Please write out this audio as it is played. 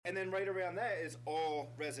And then right around that is all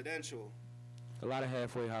residential. A lot of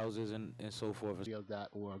halfway houses and so forth.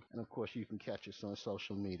 Radio.org. And of course, you can catch us on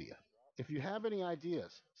social media. If you have any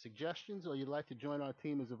ideas, suggestions, or you'd like to join our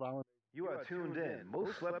team as a volunteer, you are tuned in,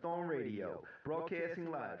 Most Slept On Radio,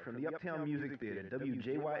 broadcasting live from the Uptown Music Theater,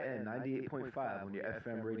 WJYN 98.5 on your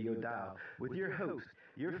FM radio dial, with your host,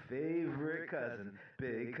 your favorite cousin,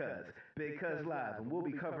 Big Cuz. Big Cuz Live, and we'll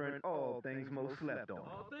be covering all things Most Slept On.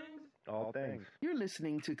 All things? All things. You're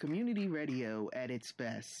listening to community radio at its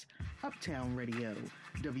best. Uptown Radio,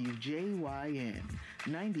 WJYN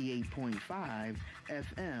 98.5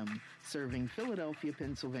 FM, serving Philadelphia,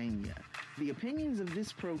 Pennsylvania. The opinions of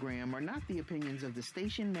this program are not the opinions of the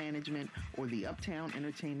station management or the Uptown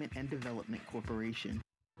Entertainment and Development Corporation.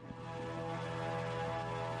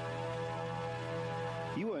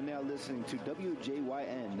 You are now listening to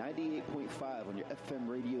WJYN 98.5 on your FM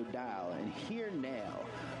radio dial, and here now,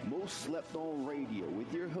 Most Slept On Radio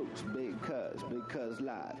with your host, Big Cuz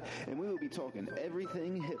Live. And we will be talking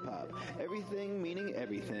everything hip-hop, everything meaning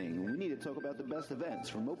everything. We need to talk about the best events,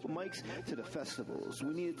 from open mics to the festivals.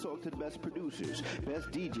 We need to talk to the best producers,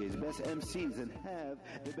 best DJs, best MCs, and have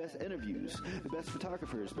the best interviews, the best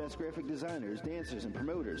photographers, best graphic designers, dancers, and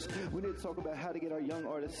promoters. We need to talk about how to get our young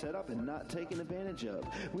artists set up and not taken advantage of.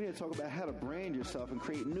 We need to talk about how to brand yourself and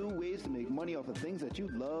create new ways to make money off of things that you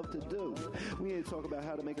love to do. We need to talk about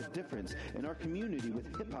how to make a difference in our community with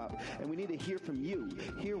hip-hop, and we need to hear from you,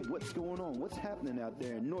 hear what's going on, what's happening out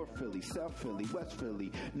there in North Philly, South Philly, West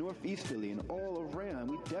Philly, Northeast Philly, and all around.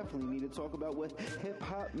 We definitely need to talk about what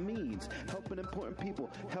hip-hop means, helping important people,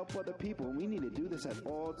 help other people, and we need to do this at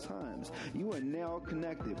all times. You are now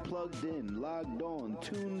connected, plugged in, logged on,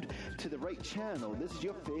 tuned to the right channel. This is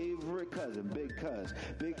your favorite cousin, Big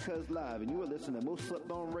Cuz Live, and you are listening to Most Slept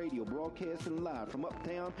On Radio, broadcasting live from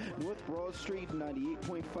Uptown, North Broad Street,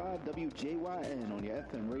 98.5 WJYN on your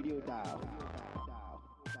FM radio dial.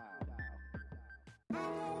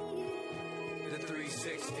 The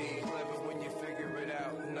 360, clever when you figure it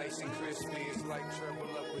out, nice and crispy. It's like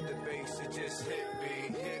treble up with the bass, it just hit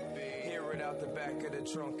me. Hear it out the back of the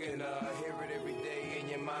trunk and hear it every day in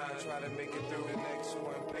your mind. Try to make it through the next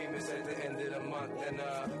one. Payments at the end of the month, and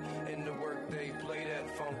in the workday, play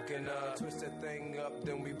that funk and twist that thing up,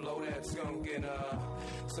 then we blow that skunk. And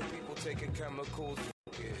some people taking chemicals.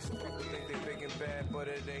 Some people think they big and bad, but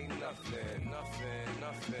it ain't nothing.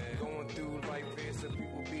 Going through life here, some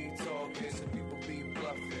people be talking, some people be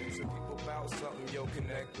bluffing, some people bout something, yo,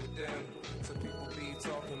 connect with them. Some people be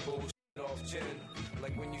talking bullshit off chin,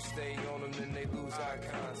 like when you stay on them, then they lose eye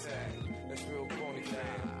contact. That's real corny,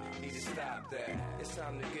 man. Need to stop that. It's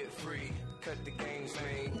time to get free. Cut the game's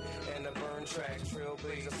main, and I burn tracks,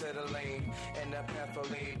 trailblazer, set a lane, and that path I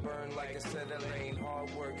laid, burn like a set of lane. Hard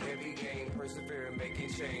work, heavy game, persevere, making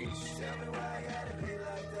change. Tell me why I gotta be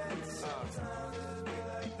like that. Sometimes it be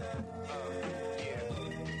like that. Yeah.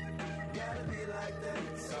 Gotta be like that.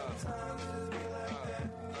 Sometimes it be like that.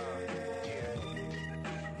 Yeah.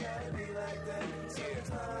 Gotta be like that.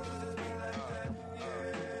 Sometimes it be like that.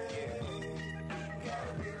 Yeah.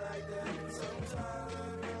 Gotta be like that. Sometimes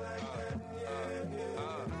it be like that.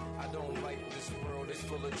 I don't like this world, it's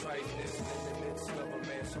full of triteness. In the midst of a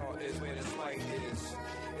man's heart is where the spite is.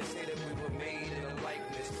 They say that we were made in a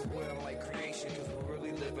likeness, but we're unlike creation, cause we're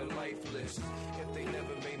really living lifeless. If they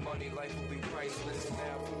never made money, life would be priceless. And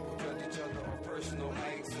now people judge each other on personal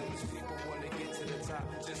items. People wanna get to the top,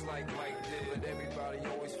 just like Mike did. But everybody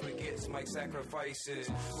always forgets Mike sacrifices.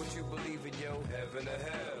 What you believe in, yo, heaven or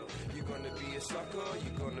hell. You're gonna be a sucker,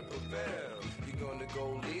 you're gonna prevail. You're gonna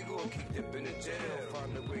go legal, keep dipping in jail.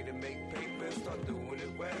 Find a way to make paper, start doing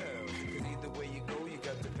it well. Cause either way you go, you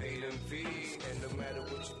got to pay them fees. And no matter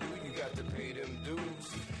what you do, you got to pay them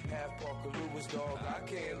dues. Half Parker Lewis, dog, I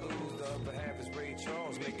can't lose. The other half is Ray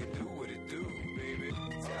Charles, make it do what it do, baby.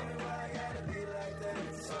 Tell me why I gotta be like that.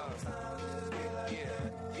 Sometimes it be like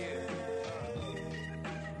that. Yeah.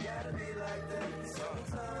 Gotta be like that.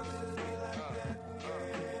 Sometimes it be like that.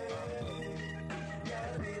 Yeah.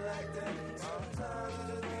 Gotta be like that. Sometimes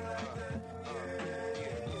it be like that.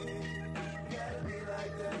 Yeah. Gotta be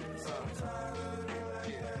like that. Sometimes it be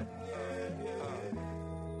like that. Yeah.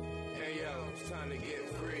 Hey yo, it's time to get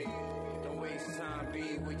free. Don't waste time, be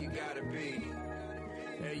where you gotta be.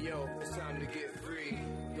 Hey yo, it's time to get free.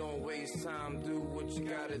 Don't waste time, do what you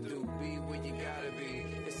gotta do. Be where you gotta be.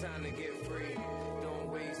 It's time to get free. Don't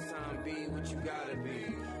waste time, be what you gotta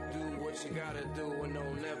be. Do what you gotta do and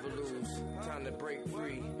don't never lose. Time to break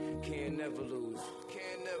free, can't never lose.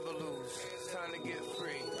 Can't never lose. It's time to get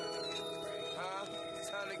free. Huh? It's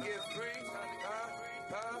time to get free.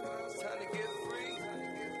 Huh? It's time to get free.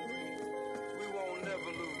 We won't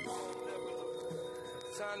never lose.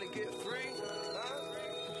 It's time to get free.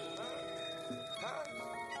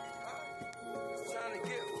 It's time to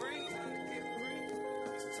get free.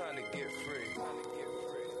 It's time to get free.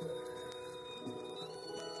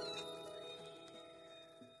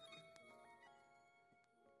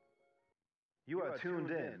 You are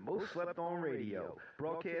tuned in, Most Slept On Radio,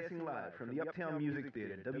 broadcasting live from the Uptown Music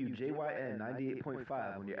Theater, WJYN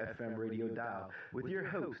 98.5 on your FM radio dial, with your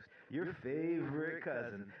host, your favorite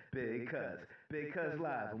cousin, Big Cuz. Big Cuz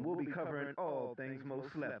Live, and we'll be covering all things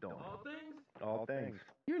Most Slept On. All things? All things.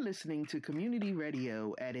 You're listening to community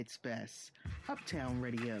radio at its best. Uptown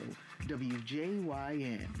Radio,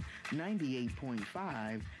 WJYN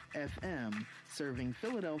 98.5 FM, serving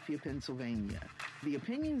Philadelphia, Pennsylvania. The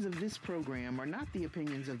opinions of this program are not the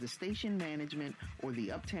opinions of the station management or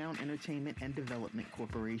the Uptown Entertainment and Development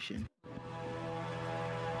Corporation.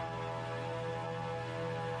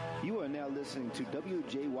 You are now listening to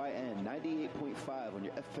WJYN 98.5 on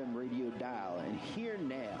your FM radio dial, and here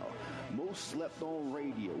now, Most Slept On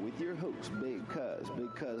Radio with your host, Big Cuz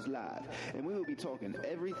Live. And we will be talking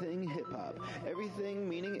everything hip-hop, everything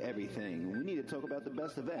meaning everything. We need to talk about the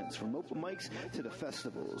best events, from open mics to the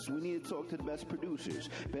festivals. We need to talk to the best producers,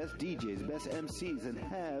 best DJs, best MCs, and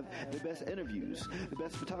have the best interviews, the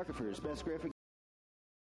best photographers, best graphic.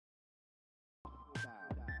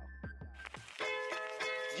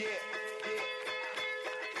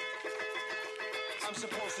 I'm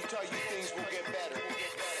supposed to tell you things will get better.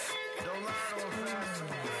 Don't lie on fast.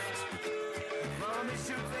 Promise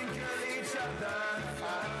you think you'll each other.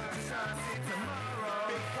 Just try to see tomorrow.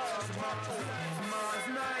 Because Tomorrow's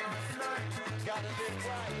night. gotta live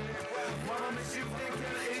right. Promise you think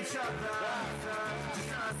you'll each other. Just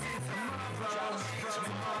try to see tomorrow.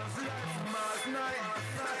 Tomorrow's night.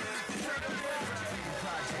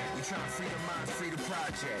 Project. We trying to free the minds, free the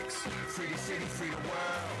projects. Free the city, free the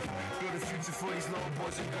world. Build a future for these little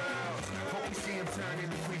boys and girls. Hope we see them turn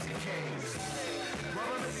into queens and kings.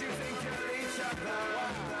 Promise you think you'll each other.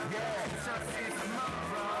 Yeah, try to see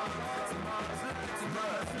tomorrow.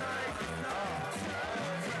 Tomorrow's night.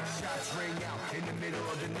 Shots ring out in the middle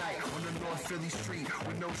of the night on the North Philly street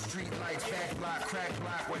with no street lights. Back block, crack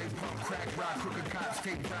block, where they pump crack rock. Crooked cops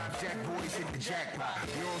take drive, jack boys hit the jackpot.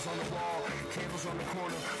 Murals on the wall, candles on the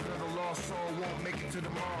corner. Another lost soul won't make it to the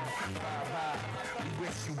mall. Bye bye, we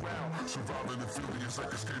wish you well. Surviving in Philly is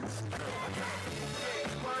like escaping from hell.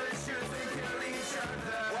 Why don't you think you'll each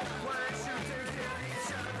other? Why don't you think you'll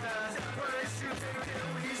each other? Why don't you think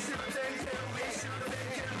we should think we should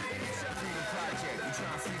think each other? Free the project, we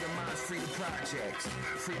try to free the minds, free the projects.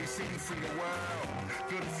 Free the city, free the world.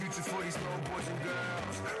 Build a future for these little boys and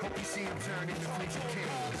girls. Hope we see them turn into queens and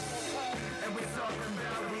kings. And we're talking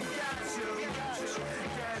about we got you.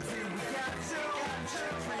 Guarantee we got you.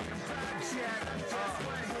 Freedom project.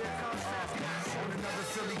 On another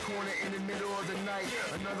Philly corner in the middle of the night.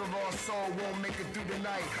 Another lost soul won't make it through the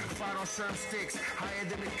night. Fight on sherm sticks, higher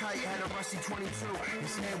than a kite. Had a rusty 22.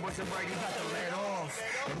 His head wasn't right, he got to let off.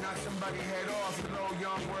 And knock somebody head off. Hello,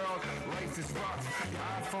 young world, life is rough. Your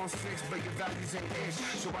iPhone 6, but your values ain't ish.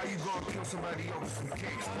 So why you gonna kill somebody over some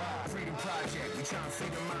kicks? Freedom Project, we tryna free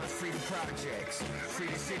the minds, free the projects. Free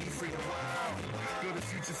the city, free the world. Build a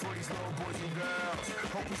future for these little boys and girls.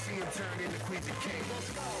 Hope we see them turn into queens and kings.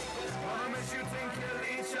 Promise you think you'll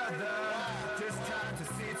each other. Just trying to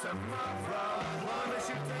see tomorrow. Promise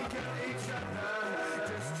you think you'll each other.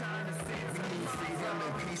 Just trying to see tomorrow. We need freedom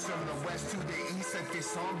and peace from the west to the east. Let this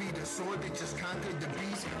song be the sword that just conquered the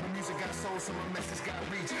beast. The music got soul, so my message got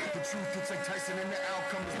reach. The truth looks like Tyson and the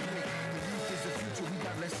outcome is bleak. The youth is the future, we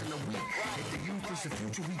got less than a week. If the youth is the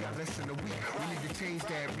future, we got less than a week. We need to change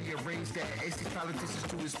that, rearrange that. Ask these politicians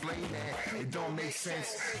to explain that. It don't make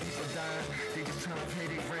sense. People dying, they just trying to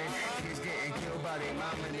pay their rent. Kids getting killed by their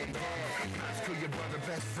mom and their dad. Cops kill your brother,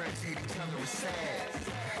 best friends, hate each other, it's sad.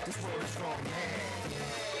 This world is gone mad.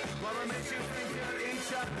 Well, it makes you think of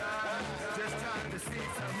each other. Just trying to see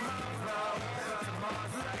tomorrow.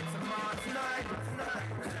 Tomorrow's light, tomorrow's night.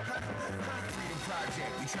 Freedom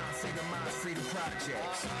Project, we trying to free the minds, free the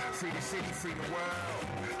projects. Free the city, free the world.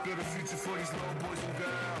 Build a future for these little boys and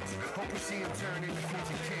girls. Hope we see them turn into queens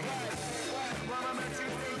and kings. Well, it makes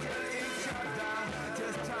you think of each other.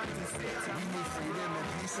 Just trying to see tomorrow. We need freedom and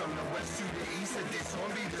peace from the west to the east. That this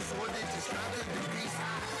won't be the sword that just conquered the beast.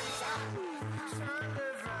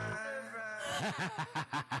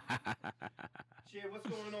 Shit, what's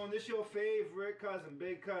going on? This your favorite cousin,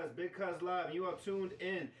 Big Cuz Live, and you are tuned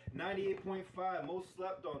in 98.5, Most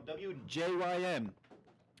Slept On, JYM,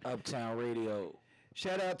 Uptown Radio.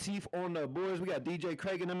 Shout out Teeth on the boards. We got DJ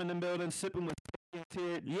Craig and them in the building, sipping with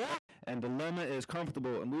oriented. Yeah. And Dilemma is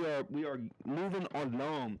comfortable, and we are moving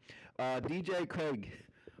along. DJ Craig,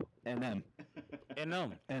 NM.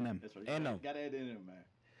 NM. That's right. NM. Gotta add NM, man.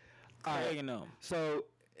 All right. Craig and them. So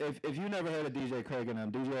if you never heard of DJ Craig and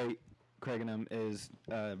them, DJ Craig and them is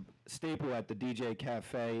a staple at the DJ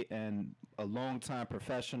Cafe and a longtime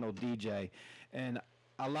professional DJ. And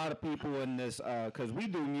a lot of people in this, because we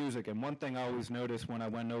do music, and one thing I always noticed when I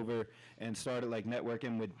went over and started like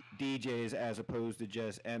networking with DJs as opposed to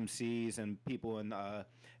just MCs and people in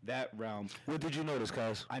that realm. What did you notice,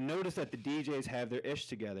 cuz? I noticed that the DJs have their ish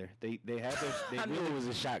together. They have their. They I knew it was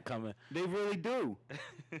a shot coming. They really do.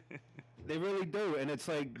 They really do, and it's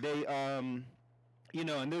like they you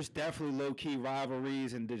know, and there's definitely low-key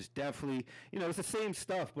rivalries, and there's definitely, you know, it's the same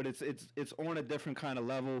stuff, but it's on a different kind of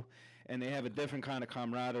level, and they have a different kind of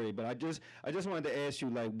camaraderie. But I just wanted to ask you,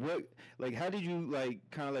 like, how did you, like,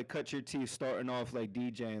 kind of, like, cut your teeth starting off, like,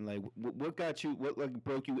 DJing? Like, what got you, what, like,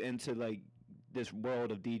 broke you into, like, this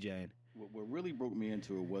world of DJing? What really broke me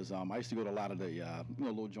into it was I used to go to a lot of the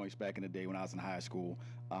little joints back in the day when I was in high school.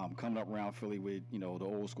 Coming up around Philly with, you know, the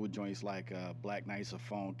old school joints like Black Knights of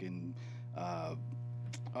Funk and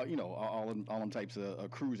you know, all them types of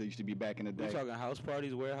crews that used to be back in the day. You talking house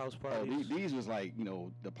parties, warehouse parties? These was like, you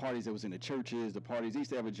know, the parties that was in the churches, the parties. They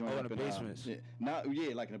used to have a joint in up the basements.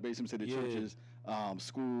 Like in the basements of the churches,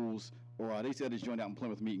 schools, or they used to have this joint out in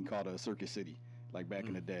Plymouth Meeting called Circus City, like back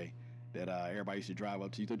in the day. That everybody used to drive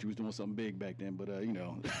up to. You thought you was doing something big back then, but you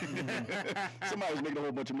know, somebody was making a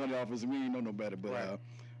whole bunch of money off us, and we didn't know no better.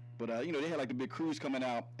 But you know, they had like the big crews coming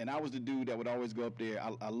out, and I was the dude that would always go up there.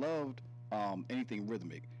 I loved anything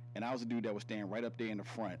rhythmic, and I was the dude that would stand right up there in the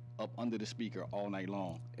front, up under the speaker all night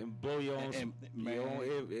long, and blow your own. And man,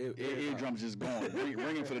 eardrums just going,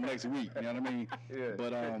 ringing for the next week. You know what I mean? Yeah.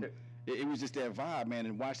 But it was just that vibe, man,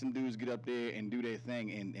 and watch them dudes get up there and do their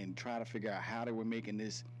thing and try to figure out how they were making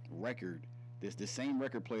this record, the same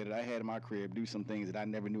record player that I had in my crib, do some things that I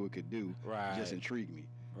never knew it could do. Right. Just intrigued me.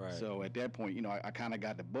 Right. So at that point, you know, I kind of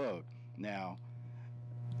got the bug. Now,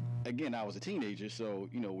 again, I was a teenager, so,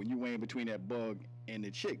 you know, when you weigh in between that bug and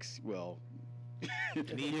the chicks, well,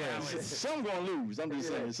 some gonna lose. I'm just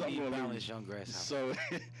saying, some gonna lose. Young grasshopper.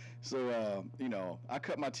 So, you know, I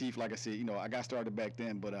cut my teeth, like I said, you know, I got started back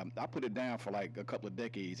then, but I put it down for like a couple of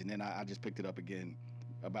decades, and then I just picked it up again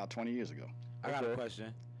about 20 years ago. I got a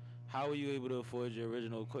question. How were you able to afford your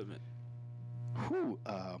original equipment?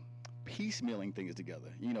 Piecemealing things together.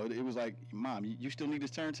 You know, it was like, Mom, you still need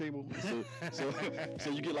this turntable? So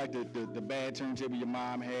you get like the bad turntable your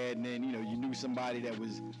mom had, and then, you know, you knew somebody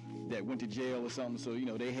that went to jail or something, so, you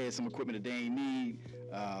know, they had some equipment that they ain't need.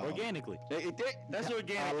 Organically. That's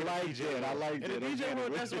organic. I liked it. In the DJ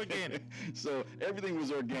world, that's organic. So everything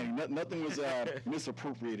was organic. Nothing was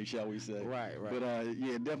misappropriated, shall we say. Right. But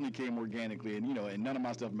yeah, it definitely came organically, and, you know, and none of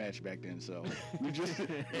my stuff matched back then. So we just and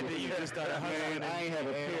then you just started hustling. Man, I ain't have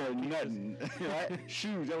a pair of nothing.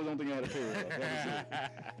 Shoes. That was the only thing I had a pair of. That was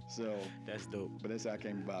it. So that's dope. But that's how I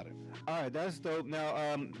came about it. All right, that's dope.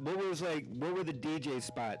 Now, what were the DJ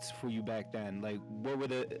spots for you back then? Like, what were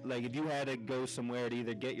if you had to go somewhere to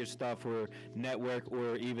either get your stuff or network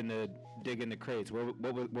or even to dig in the crates, what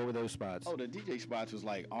were those spots? Oh, the DJ spots was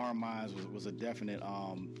like Armand's was a definite.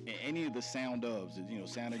 Any of the Sound ofs, you know,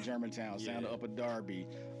 Sound of Germantown, Sound of Upper Darby,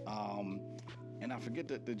 and I forget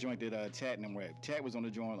the joint that Tat and them were at. Tat was on the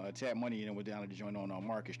joint, Tat Money, and then went down to the joint on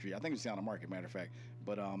Market Street. I think it was Sound of Market, matter of fact.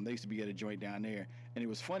 But they used to be at a joint down there, and it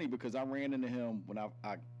was funny because I ran into him when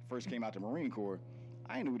I first came out the Marine Corps.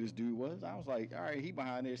 I didn't know who this dude was. I was like, all right, he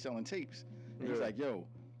behind there selling tapes. And he's like, yo,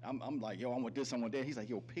 I'm like, yo, I want this, I want that. He's like,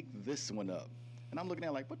 yo, pick this one up. And I'm looking at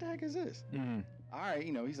it like, what the heck is this? Mm-hmm. All right,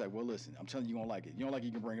 you know, he's like, well, listen, I'm telling you, you won't like it. You don't like it,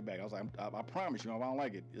 you can bring it back. I was like, I promise you, if I don't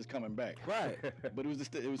like it, it's coming back. Right. But it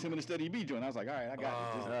was him and the Steady B joint. I was like, all right, I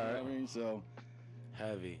got it. You know what I mean? So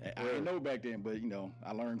heavy. I didn't know back then, but, you know,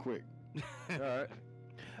 I learned quick.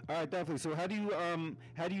 All right, definitely. So how do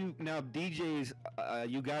you now DJs?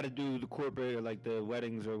 You got to do the corporate or like the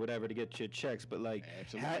weddings or whatever to get your checks. But like,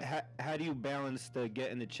 how do you balance the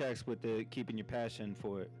getting the checks with the keeping your passion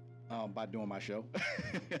for it? By doing my show.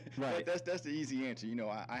 Right. That's the easy answer. You know,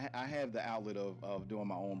 I have the outlet of doing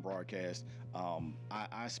my own broadcast.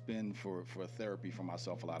 I spend for therapy for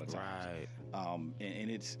myself a lot of times. Right. And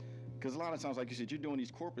it's because a lot of times, like you said, you're doing these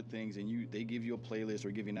corporate things, and they give you a playlist or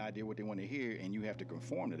give you an idea what they want to hear, and you have to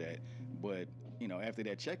conform to that. But you know, after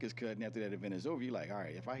that check is cut and after that event is over, you're like, all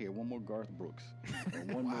right, if I hear one more Garth Brooks or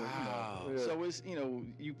one more, you know. So it's, you know,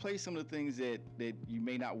 you play some of the things that you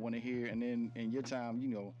may not want to hear, and then in your time, you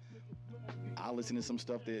know, I listen to some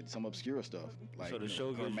stuff some obscure stuff, like so the show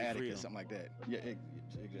gives you Chromatic freedom. or something like that. Yeah,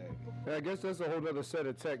 Exactly. I guess that's a whole other set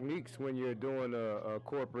of techniques when you're doing a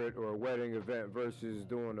corporate or a wedding event versus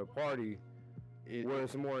doing a party, where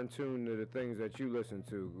it's more in tune to the things that you listen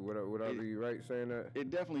to. Would I be right saying that? It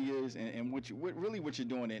definitely is, and what you're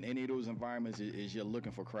doing in any of those environments is you're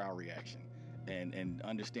looking for crowd reaction, and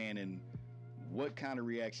understanding what kind of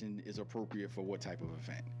reaction is appropriate for what type of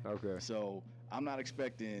event. Okay. So I'm not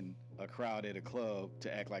expecting a crowd at a club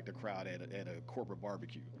to act like the crowd at a corporate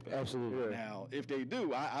barbecue. Absolutely. Now, if they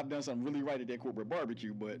do, I've done something really right at that corporate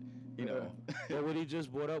barbecue, but you know. But what he just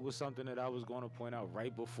brought up was something that I was going to point out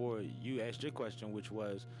right before you asked your question, which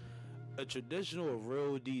was a traditional, a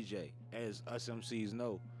real DJ, as us MCs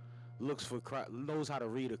know, knows how to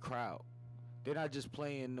read a crowd. They're not just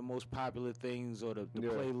playing the most popular things or the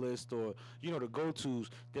playlist or, the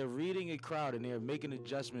go-tos. They're reading a crowd and they're making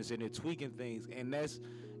adjustments and they're tweaking things, and that's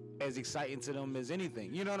as exciting to them as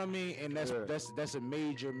anything. You know what I mean? And that's a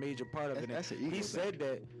major part of it. That's he said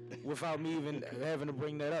that without me even having to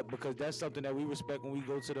bring that up, because that's something that we respect when we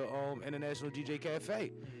go to the International DJ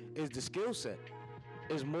Cafe, is the skill set.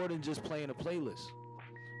 It's more than just playing a playlist.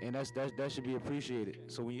 And that should be appreciated.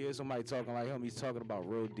 So when you hear somebody talking like him, he's talking about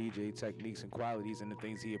real DJ techniques and qualities and the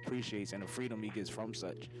things he appreciates and the freedom he gets from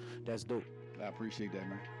such. That's dope. I appreciate that,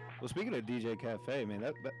 man. Well, speaking of DJ Cafe,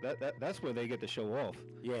 man, that's where they get to show off.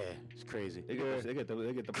 Yeah, it's crazy. They get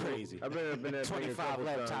the crazy. I've been at 25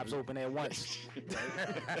 laptops open at once.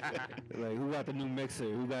 Like, who got the new mixer?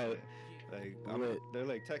 Who got they're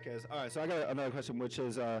like tech heads. All right, so I got another question, which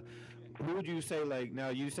is who would you say, like, now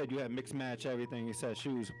you said you had mixed match everything except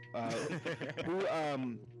shoes.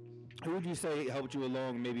 Who would you say helped you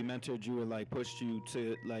along, maybe mentored you or like pushed you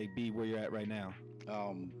to like be where you're at right now?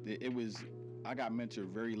 I got mentored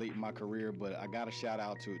very late in my career, but I got a shout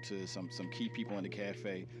out to some key people in the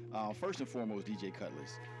cafe. First and foremost, DJ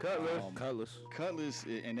Cutlass. Cutlass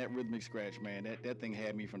and that rhythmic scratch, man, that thing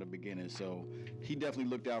had me from the beginning. So he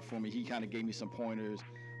definitely looked out for me. He kind of gave me some pointers.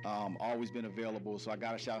 Always been available, so I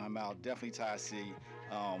got to shout him out. Definitely Ty C.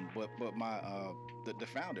 But my the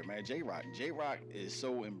founder, man, J-Rock. J-Rock is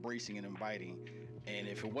so embracing and inviting, and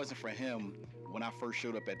if it wasn't for him, when I first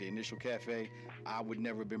showed up at the initial cafe, I would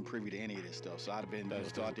never have been privy to any of this stuff. So I'd have been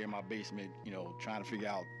still out there in my basement, trying to figure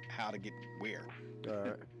out how to get where. All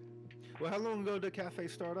right. Well, how long ago did the cafe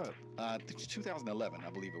start up? 2011, I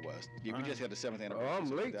believe it was. Yeah, we just had the 7th anniversary.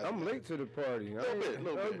 Oh, I'm late to the party. A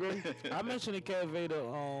little bit. I mention the cafe to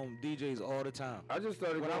DJs all the time. I just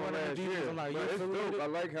started going last year. I'm like, it's dope. I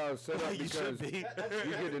like how it's set up because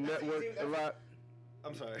you get to network a lot.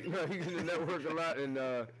 I'm sorry. You get to network a lot,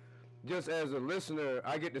 and just as a listener,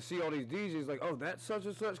 I get to see all these DJs like, oh, that's such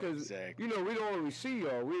and such, because we don't always see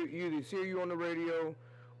y'all. We either see you on the radio,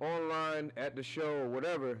 online, at the show, or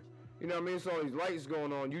whatever. You know what I mean? It's all these lights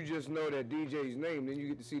going on. You just know that DJ's name. Then you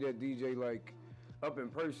get to see that DJ, like, up in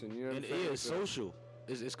person. You know what I'm saying? It's social.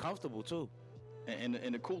 It's comfortable, too. And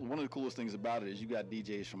one of the coolest things about it is you got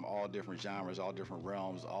DJs from all different genres, all different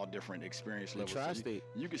realms, all different experience levels. Tri-state.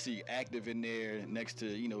 You can see Active in there next to,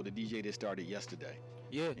 the DJ that started yesterday.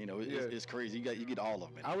 Yeah. It's crazy. You get all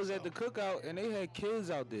of them. I was at the cookout, and they had kids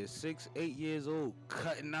out there, 6, 8 years old,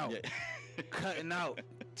 cutting out. Cutting out,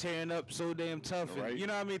 tearing up so damn tough, and right. You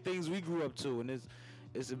know what I mean, things we grew up to, and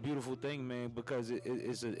it's a beautiful thing, man, because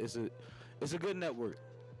it's a good network.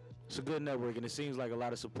 It's a good network, and it seems like a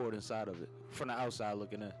lot of support inside of it from the outside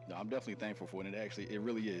looking in. No, I'm definitely thankful for it, and it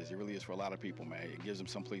really is. It really is for a lot of people, man. It gives them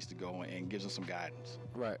some place to go and gives them some guidance.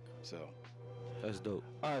 Right. So. That's dope.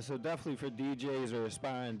 All right, so definitely for DJs or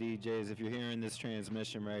aspiring DJs, if you're hearing this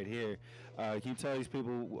transmission right here, can you tell these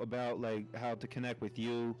people about like how to connect with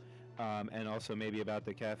you? And also maybe about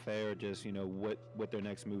the cafe, or just what their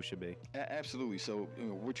next move should be. Absolutely. So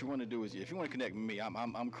what you want to do is, if you want to connect with me,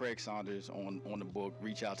 I'm Craig Saunders on the book.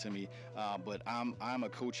 Reach out to me. But I'm a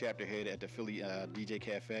co-chapter head at the Philly DJ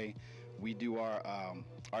Cafe. We do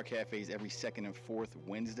our cafes every 2nd and 4th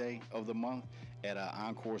Wednesday of the month at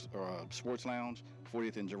Encore Sports Lounge,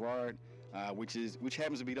 40th and Girard, which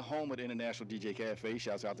happens to be the home of the International DJ Cafe.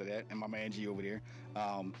 Shouts out to that, and my man G over there.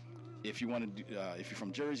 If you want to, if you're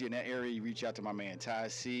from Jersey in that area, you reach out to my man Ty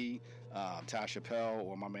C, Ty Chappelle,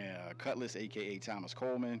 or my man Cutlass, aka Thomas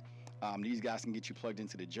Coleman. These guys can get you plugged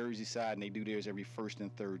into the Jersey side, and they do theirs every 1st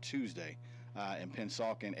and 3rd Tuesday in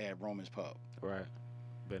Pennsauken at Roman's Pub. Right.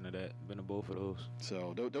 Been to both of those.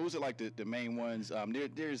 So those are like the main ones.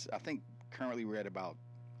 There's I think currently we're at about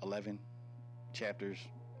 11 chapters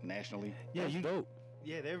nationally. Yeah, That's dope.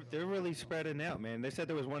 Yeah, they're really spreading out, man. They said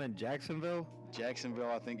there was one in Jacksonville.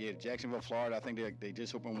 Jacksonville, I think, Jacksonville, Florida. I think they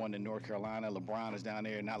just opened one in North Carolina. LeBron is down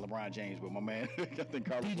there, not LeBron James, but my man, I think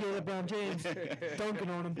Carlos. DJ LeBron James, dunking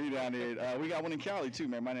on him. He down there. We got one in Cali too,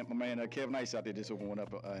 man. My man Kevin Ice out there just opened one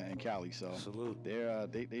up in Cali. So salute.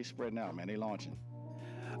 They spreading out, man. They launching.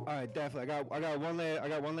 All right, definitely. I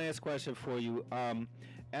got one last question for you.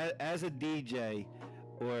 As a DJ,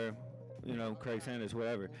 or Craig Sanders,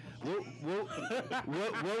 whatever.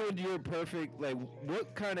 What would your perfect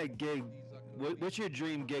what kind of gig? What's your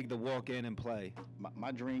dream gig to walk in and play?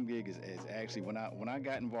 My dream gig is actually when I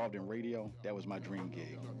got involved in radio, that was my dream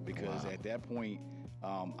gig because at that point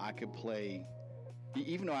I could play.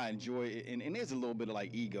 Even though I enjoy it, and there's a little bit of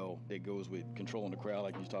ego that goes with controlling the crowd,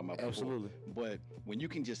 like you was talking about before. Absolutely. But when you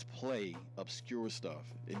can just play obscure stuff,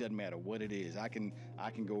 it doesn't matter what it is. I can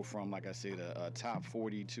go from, like I said, a top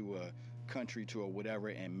 40 to a country to a whatever,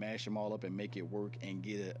 and mash them all up and make it work and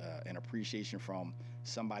get an appreciation from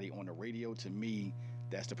somebody on the radio. To me,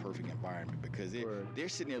 that's the perfect environment because they're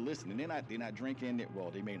sitting there listening. They're not drinking. Well,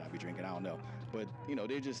 they may not be drinking. I don't know, but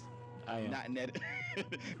they're just. Not in that.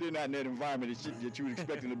 They're not in that environment that you would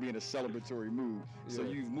expect them to be in a celebratory mood. Yeah. So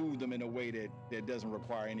you've moved them in a way that doesn't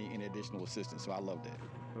require any additional assistance. So I love that.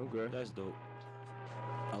 Okay, that's dope.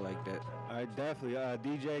 I like that. All right, definitely.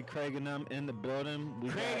 DJ Craig and I'm in the building.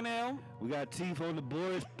 We got Teeth on the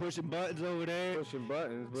boards, pushing buttons over there. Pushing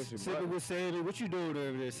buttons. Sipping with Sammy. What you doing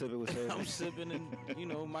over there, sipping with Sammy? I'm sipping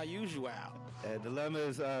in, my usual. Dilemma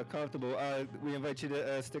is comfortable. We invite you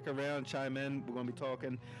to stick around, chime in. We're going to be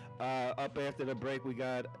talking. Up after the break, we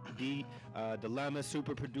got Dilemma,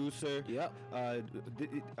 super producer. Yep. I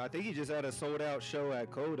think he just had a sold-out show at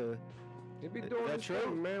Coda. He be doing that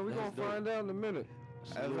thing, man. We're going to find out in a minute.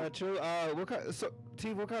 Is that true? What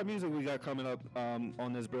kind of music we got coming up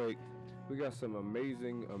on this break? We got some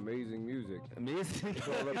amazing music. Amazing? It's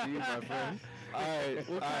all up to you, my friend. All right.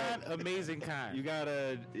 What kind? Amazing kind. You got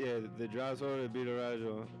the Drops Order, Beat a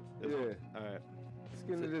Rajo. Yeah. All right. Let's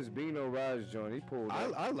get into this Bino Raj joint. He pulled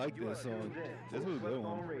up. I like this song. This was a good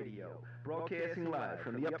one. Radio, broadcasting live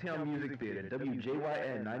from the Uptown Music Theater,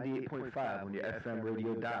 WJYN 98.5 on your FM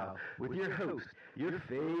radio dial, with your host, your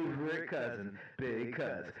favorite cousin, Big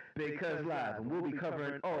Cuz. Big Cuz Live, and we'll be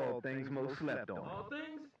covering all things most slept on. All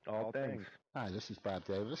things? All things. Hi, this is Bob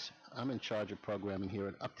Davis. I'm in charge of programming here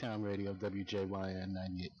at Uptown Radio, WJYN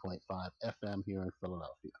 98.5 FM here in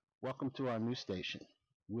Philadelphia. Welcome to our new station.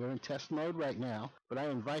 We're in test mode right now, but I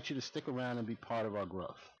invite you to stick around and be part of our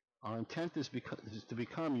growth. Our intent is to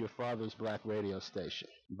become your father's black radio station.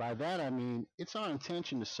 By that I mean, it's our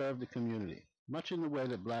intention to serve the community, much in the way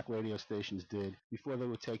that black radio stations did before they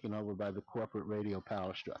were taken over by the corporate radio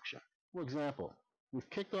power structure. For example, we've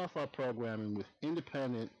kicked off our programming with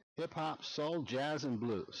independent hip-hop, soul, jazz, and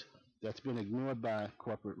blues that's been ignored by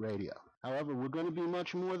corporate radio. However, we're going to be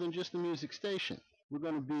much more than just a music station. We're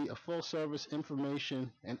going to be a full-service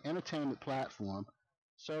information and entertainment platform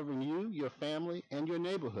serving you, your family, and your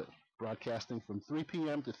neighborhood, broadcasting from 3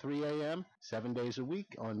 p.m. to 3 a.m., 7 days a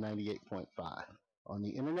week on 98.5. On the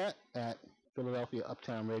internet at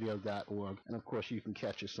PhiladelphiaUptownRadio.org, and of course you can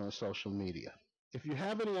catch us on social media. If you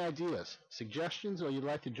have any ideas, suggestions, or you'd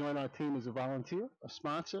like to join our team as a volunteer, a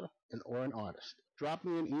sponsor, or an artist, drop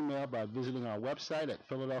me an email by visiting our website at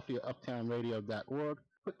PhiladelphiaUptownRadio.org.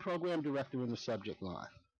 Put Program Director in the subject line.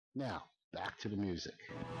 Now, back to the music.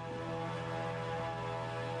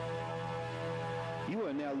 You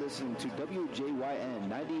are now listening to WJYN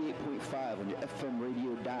 98.5 on your FM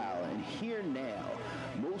radio dial, and here now,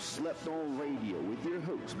 Most Slept On Radio with your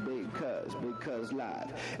host, Big Cuz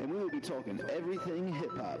Live. And we will be talking everything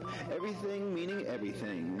hip-hop. Everything meaning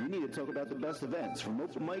everything. We need to talk about the best events, from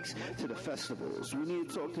open mics to the festivals. We need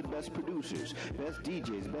to talk to the best producers, best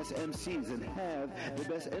DJs, best MCs, and have the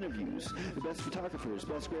best interviews, the best photographers,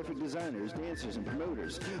 best graphic designers, dancers, and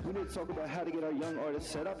promoters. We need to talk about how to get our young artists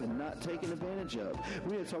set up and not taken advantage of.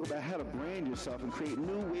 We need to talk about how to brand yourself and create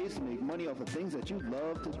new ways to make money off of things that you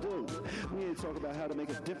love to do. We need to talk about how to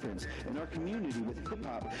make a difference in our community with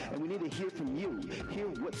hip-hop, and we need to hear from you. Hear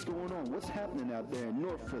what's going on, what's happening out there in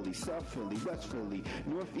North Philly, South Philly, West Philly,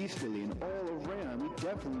 Northeast Philly, and all around. We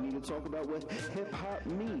definitely need to talk about what hip-hop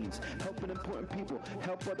means. Helping important people,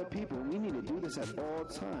 help other people. We need to do this at all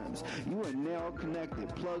times. You are now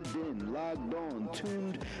connected, plugged in, logged on,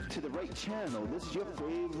 tuned to the right channel. This is your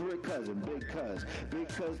favorite cousin, Big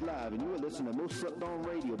Cuz Live, and you are listening to Most Slept On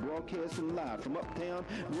Radio, broadcasting live from Uptown,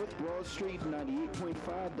 North Broad Street,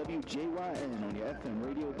 98.5 WJYN on your FM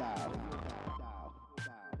radio dial.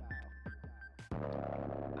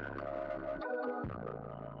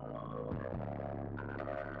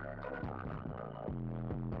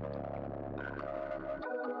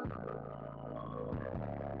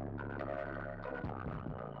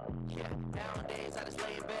 Nowadays, I just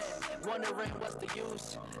lay in bed, wondering what's the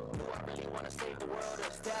use. Do I really want to save the world, or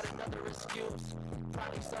is that another excuse?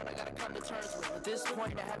 Probably, son, I gotta come to terms with. At this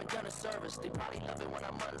point, I haven't done a service. They probably love it when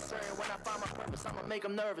I'm uncertain. When I find my purpose, I'ma make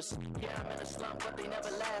them nervous. Yeah, I'm in a slump, but they never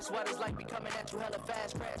last. What is life be coming at you hella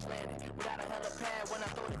fast? Crash landing without a hella pad. When I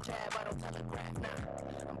throw the jab, I don't telegraph. Nah,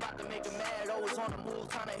 I'm about to make them mad. Always on the move,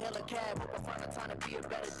 trying to hail a cab. Hope I find a time to be a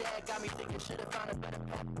better dad. Got me thinking, should've found a better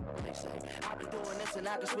path. They say I've been doing this and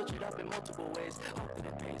I can switch it up in multiple ways. Hope that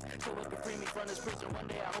it pays, so it can free me from this prison. One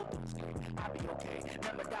day I hope to escape. I'll be okay.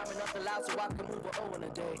 Never diamond up the loud so I can move an O in a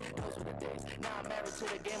day. Those were the days. Now I'm married to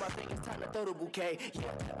the game. I think it's time to throw the bouquet.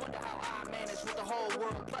 Yeah, wonder how I manage with the whole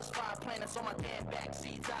world plus 5 planets on my damn back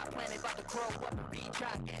seats. I planet about to grow up and be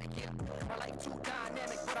gigantic. Yeah, my life too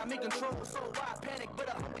dynamic, but I'm in control. So why panic?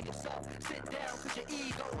 Better humble yourself. Sit down, cause your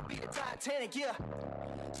ego will be the Titanic. Yeah.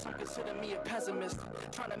 Some consider me a pessimist,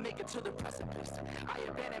 trying to make it to the precipice. I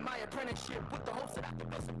abandoned my apprenticeship with the hopes that I could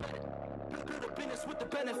build some better. Build a business with the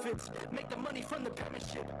benefits, make the money from the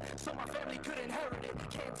penmanship, so my family could inherit it.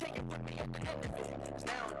 Can't take it with me at the end of it. 'Cause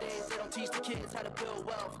nowadays they don't teach the kids how to build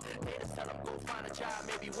wealth. They just tell them go find a job,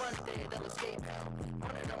 maybe one day they'll escape hell.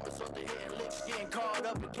 One of them resort to hitting licks, getting caught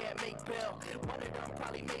up and can't make bail. One of them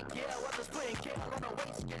probably make Yale, others putting Kale on a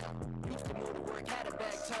weight scale. Used to move to work, had a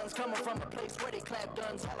bag tons, coming from a place where they clap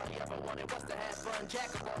guns. All I ever wanted was to have fun.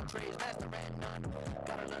 Jack of all trades, master at none.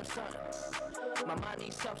 Gotta learn something. My mind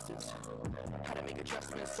needs substance. How to make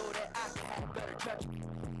adjustments so that I can have better judgment.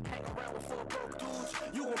 Hang around with 4 broke dudes,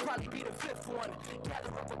 you will probably be the 5th one. Gather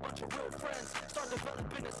up a bunch of real friends, start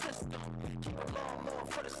developing a system. Keep a lawnmower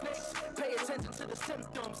for the snakes, pay attention to the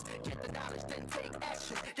symptoms. Get the knowledge, then take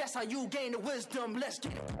action. That's how you gain the wisdom. Let's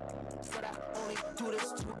get it. Said I only do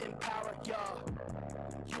this to empower y'all.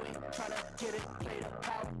 You ain't tryna get it, play the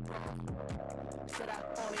power, bro. Said I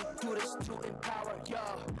only do this to empower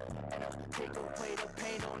y'all. And I'll take away the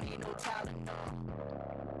pain, don't need no talent, no.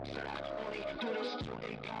 Said I only do this to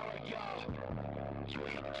empower y'all. You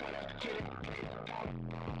ain't tryna get it, play the power,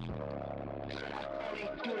 bro. Said I only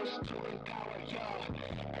do this to empower y'all.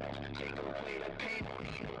 And I'll take away the pain, don't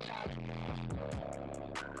need no talent, no.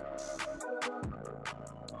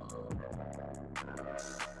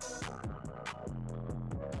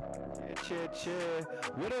 Cheer.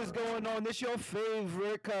 What is going on? This your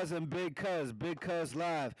favorite cousin, Big Cuz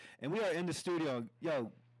Live. And we are in the studio.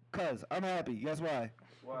 Yo, Cuz, I'm happy. Guess why?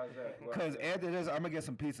 Why is that? Because after this, I'm going to get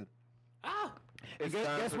some pizza. Ah!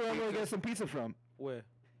 Guess where I'm going to get some pizza from? Where?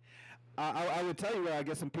 I would tell you where I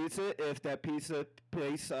get some pizza if that pizza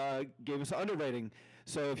place gave us an underrating.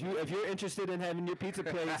 So if you're interested in having your pizza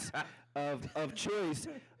place of choice,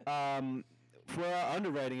 for our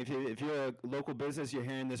underwriting, if you're a local business, you're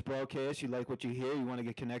hearing this broadcast, you like what you hear, you want to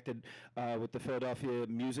get connected with the Philadelphia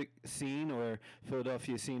music scene or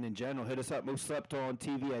Philadelphia scene in general, hit us up,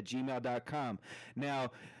 mostleptontv@gmail.com.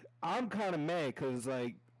 Now, I'm kind of mad because,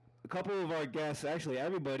 like, a couple of our guests, actually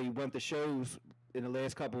everybody went to shows in the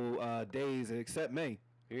last couple days except me.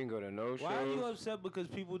 You didn't go to no shows? Why are you upset because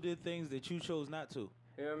people did things that you chose not to?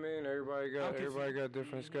 Yeah, I mean, everybody got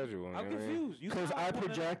different schedule. I'm confused. Because I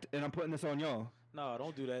project, and I'm putting this on y'all. No,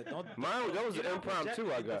 don't do that. Don't. That was an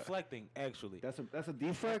impromptu I got. Deflecting, actually. That's a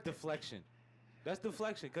deflect? Deflection. That's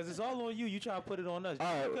deflection, because it's all on you. You try to put it on us. All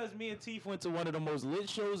right. Because me and Teef went to one of the most lit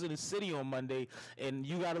shows in the city on Monday, and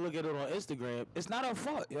you got to look at it on Instagram. It's not our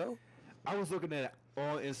fault, yo. I was looking at it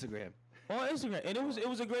on Instagram. On Instagram, and it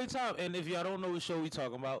was a great time. And if y'all don't know what show we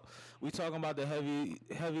talking about the heavy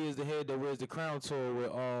is the head that wears the crown tour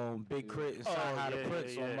with Big Crit and Sci-Hi the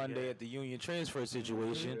Prince on Monday at the Union Transfer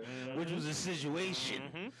situation, which was a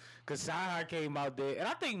situation because Sci-Hi came out there, and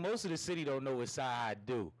I think most of the city don't know what Sci-Hi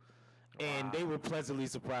do. And they were pleasantly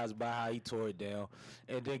surprised by how he tore it down.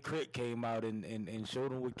 And then Crit came out and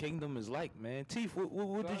showed them what Kingdom is like, man. Teef,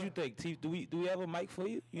 what did you think? Teef, do we have a mic for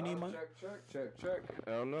you? You need a mic? Check.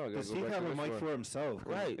 I don't know. Does he have a mic for himself?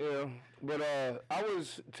 Right. Yeah. But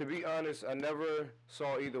to be honest, I never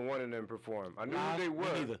saw either one of them perform. I knew who they were.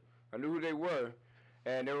 Me neither. I knew who they were.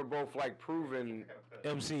 And they were both like proven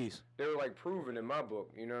MCs. They were like proven in my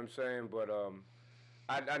book, you know what I'm saying? But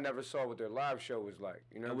I never saw what their live show was like.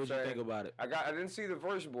 You know what I'm saying? What you think about it? I didn't see the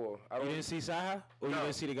first boy. You didn't see Sci-Hi? Or you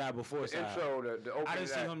didn't see the guy before Sci-Hi? Intro, the opening. I didn't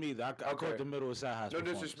see him either. I caught the middle of Sci-Hi's No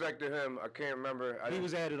disrespect to him. I can't remember. He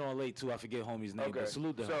was added on late, too. I forget homie's name, but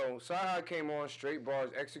salute to him. So Sci-Hi came on, straight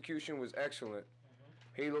bars. Execution was excellent.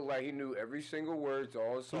 He looked like he knew every single word to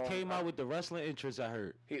all the songs. He came out with the wrestling interest, I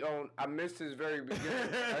heard. I missed his very beginning.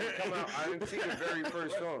 I didn't see the very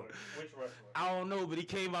first song. Which wrestler? I don't know, but he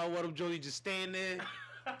came out with him, Jody, just stand there.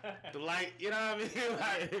 The light, you know what I mean?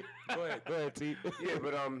 Like, go ahead, T. Yeah,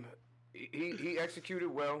 but he executed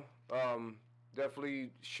well.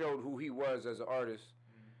 Definitely showed who he was as an artist.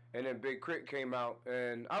 And then Big Crit came out,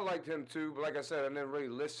 and I liked him too. But like I said, I didn't really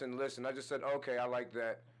listen. I just said, okay, I like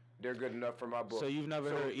that. They're good enough for my book. So you've never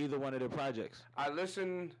heard either one of their projects? I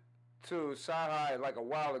listened to Sci-Hi like a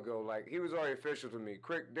while ago. Like, he was already official to me.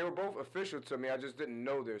 Crit, they were both official to me. I just didn't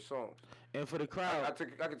know their songs. And for the crowd,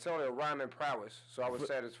 I could tell their rhyming prowess, so I was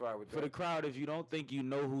satisfied with that. For the crowd, if you don't think you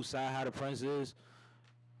know who Sci-Hi the Prince is,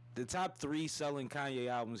 the top 3 selling Kanye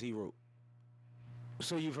albums he wrote.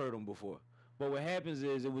 So you've heard him before. But what happens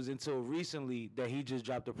is it was until recently that he just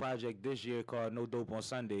dropped a project this year called No Dope on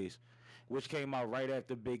Sundays, which came out right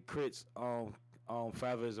after Big Crit's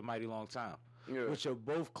Forever is a Mighty Long Time, which are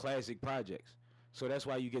both classic projects. So that's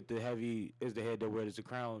why you get the Heavy is the Head That Wears the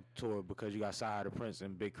Crown tour, because you got Sci-Hi the Prince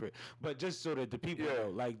and Big Crit. But just so that the people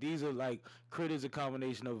know, like, these are like, Crit is a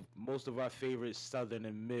combination of most of our favorite Southern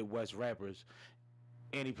and Midwest rappers,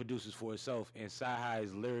 and he produces for himself. And Sci-Hi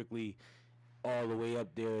is lyrically all the way up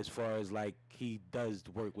there as far as like he does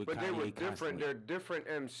work with Kanye. But they were different. Constantly. They're different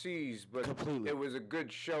MCs, but Completely. It was a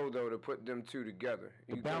good show though to put them two together.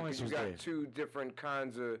 The balance was you got there. two different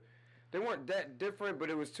kinds of. They weren't that different,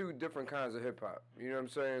 but it was two different kinds of hip hop. You know what I'm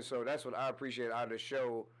saying? So that's what I appreciate out of the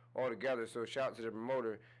show altogether. So shout out to the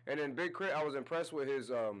promoter. And then Big Crit, I was impressed with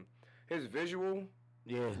his visual.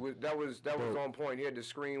 Yeah, that was on point. He had the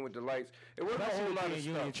screen with the lights. It wasn't a whole lot of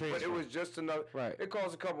stuff, but it was just enough. Right. It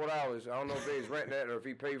cost a couple of dollars. I don't know if they was renting that or if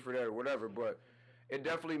he paid for that or whatever, but it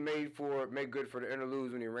definitely made good for the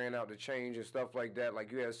interludes when he ran out the change and stuff like that.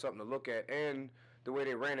 Like, you had something to look at, and the way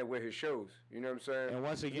they ran it with his shows. You know what I'm saying? And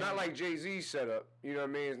once again, not like Jay-Z's setup. You know what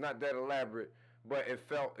I mean? It's not that elaborate, but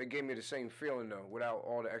it gave me the same feeling though, without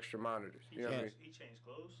all the extra monitors. You know what I mean? He changed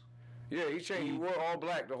clothes. Yeah, he changed. He wore all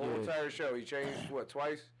black the whole entire show. He changed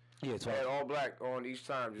twice? Yeah, twice. Had all black on each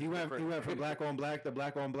time. He went from black on black to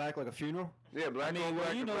black on black like a funeral. Yeah, black on black.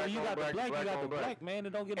 Well, you know, you got the black, you got the black, man.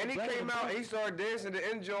 And don't get. And he came out and he started dancing the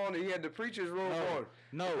end joint, and he had the preacher's robe on.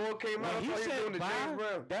 No, the came out. he I thought he was doing the bye, James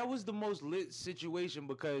Brown. that was the most lit situation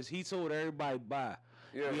because he told everybody bye.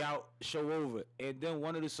 Yeah. We out, show over. And then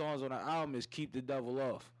one of the songs on the album is Keep the Devil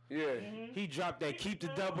Off. Yeah. He dropped that Keep the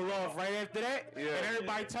Devil Off right after that. Yeah. And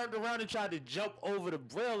everybody turned around and tried to jump over the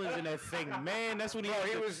railings in that thing. Man, that's what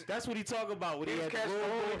that's what he talked about when he had the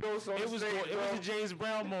robe on. It was a James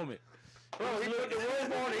Brown moment. Bro, he put the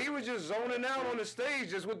robe on and he was just zoning out on the stage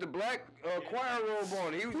just with the black choir robe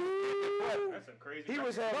on. He was That's a crazy. He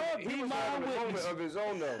was having a moment of his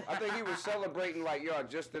own though. I think he was celebrating like, yo, I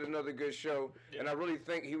just did another good show, and I really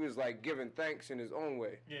think he was like giving thanks in his own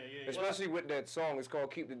way. Yeah. Especially with that song, it's called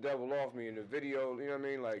 "Keep the Devil Off Me" in the video. You know what I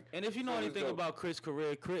mean? Like. And if you know anything about Crit's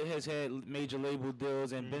career, Crit has had major label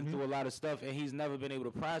deals and been through a lot of stuff, and he's never been able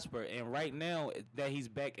to prosper. And right now that he's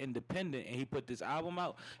back independent and he put this album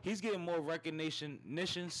out, he's getting more recognition,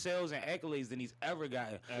 sales, and accolades than he's ever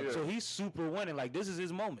gotten. Yeah. So he's super winning. Like, this is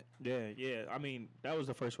his moment. Yeah. I mean, that was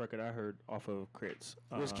the first record I heard off of Crit's.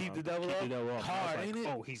 Was Keep the Devil Off? Keep the Devil Off. Hard, like, ain't it?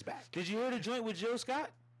 Oh, he's back. Did you hear the joint with Jill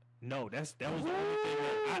Scott? No, that was the only thing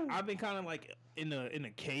that I've been kind of like in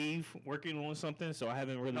a cave working on something, so I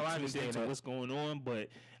haven't really tuned into what's going on. But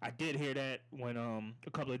I did hear that when a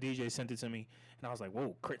couple of DJs sent it to me, and I was like,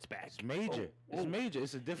 "Whoa, Crit's back!" It's major. It's major.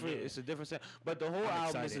 It's a different sound. But the whole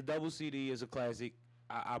album is a double CD. Is a classic.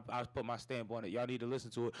 I put my stamp on it. Y'all need to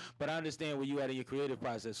listen to it. But I understand where you at in your creative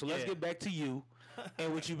process. So let's get back to you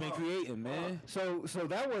and what you've been creating, man. So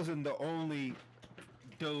that wasn't the only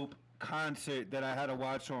dope concert that I had to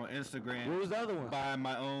watch on Instagram. What was the other one? By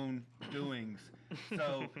my own doings.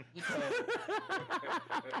 So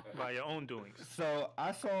by your own doings. So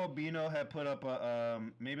I saw Bino had put up a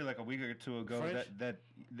maybe like a week or two ago that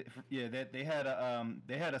they had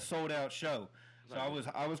a sold out show. So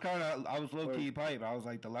I was low key pipe. I was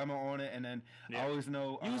like Dilemma on it, and then I always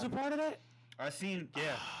know you was a part of that. I seen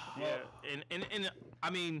and I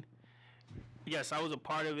mean, yes, I was a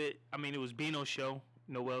part of it. I mean, it was Bino's show.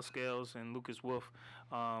 Noel Scales and Lucas Wolf.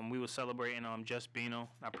 We were celebrating Just Bino.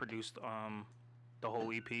 I produced the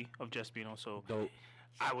whole EP of Just Bino, so dope.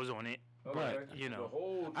 I was on it. Right. You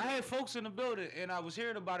know, I had folks in the building, and I was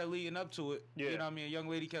hearing about it leading up to it. Yeah. You know what I mean? A young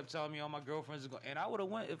lady kept telling me all my girlfriends are going, and I would have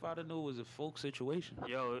went if I'd have knew it was a folk situation.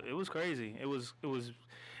 Yo, it was crazy. It was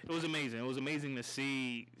amazing. It was amazing to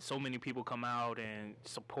see so many people come out and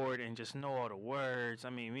support and just know all the words.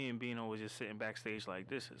 I mean, me and Bino was just sitting backstage like,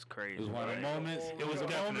 this is crazy. It was one of the moments. It was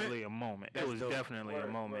definitely a moment. It was definitely a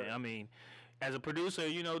moment. I mean, as a producer,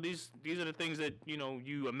 you know, these are the things that, you know,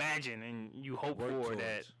 you imagine and you hope Work for. towards.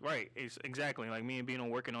 That right, it's exactly like me and Bino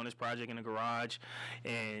working on this project in the garage,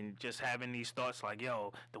 and just having these thoughts like,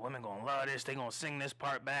 yo, the women gonna love this, they gonna sing this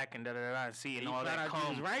part back, and da da da, and see, and You all found that out you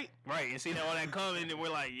was come right, and see all that come, and then we're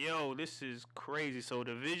like, yo, this is crazy. So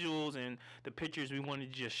the visuals and the pictures, we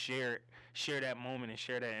wanted to just share that moment and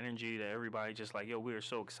share that energy that everybody just like, yo, we are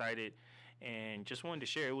so excited. And just wanted to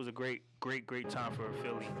share. It was a great time for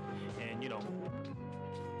Philly, and you know,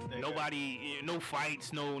 nobody, no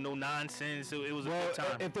fights, no nonsense. It was a good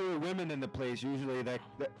time. If there were women in the place, usually that's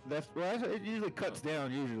it usually cuts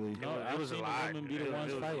down. Usually, It was a lot. Women be the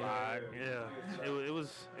ones It was a fighting. lot.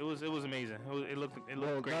 Yeah, it was amazing. It looked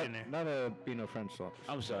great in there. Not a Bino French sauce.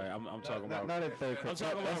 I'm sorry. I'm talking about. Not at third I'm crowd.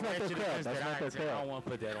 talking That's about not their ratchet crowd. events That's that not their I crowd. don't want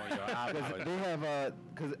to put that on y'all. I apologize. They have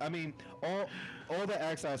because I mean all the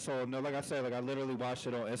acts I saw. No, like I said, like I literally watched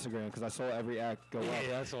it on Instagram because I saw every act go up. Yeah,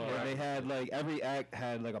 that's all And right. they had like every act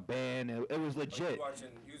had like a band. It was legit.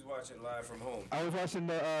 You was watching live from home. I was watching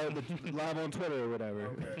the live on Twitter or whatever.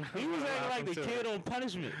 He was acting like the kid on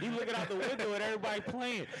punishment. He looking out the window at everybody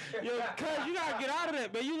playing. Yo, cuz you gotta get out of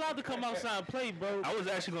that, man. You allowed to come outside and play, bro. I was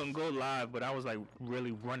actually gonna go live, but I was like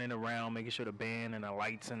really running around, making sure the band and the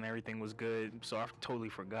lights and everything was good. So I totally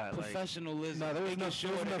forgot. Like, Professionalism. No, there was making no sure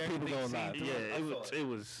there was that enough people everything going live. seemed-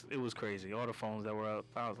 it was crazy. All the phones that were up,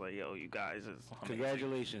 I was like, yo, you guys is amazing.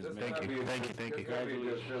 Congratulations, man. Thank you. It's gotta be a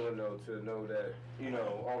good feeling though to know that, you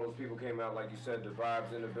know, all those people came out, like you said, the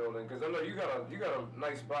vibes in the building. Because I know you got a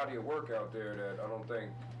nice body of work out there that I don't think,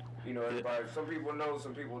 you know, everybody. Some people know,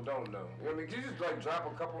 some people don't know. You know what I mean? Can you just like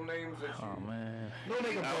drop a couple names that you? Oh man. Don't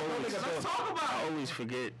make them Let's talk about I it. always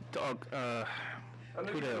forget. I know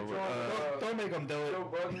Who you that can was? join, Don't make them do it. Joe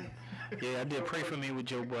Budden. Yeah, I did Pray For Me with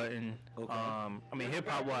Joe Button. Okay. I mean, hip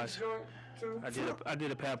hop wise, I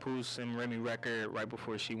did a Papoose and Remy record right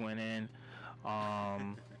before she went in.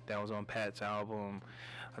 That was on Pat's album.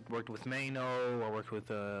 I worked with Mano. I worked with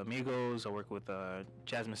Amigos. I worked with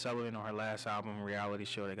Jasmine Sullivan on her last album, Reality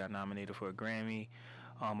Show, that got nominated for a Grammy.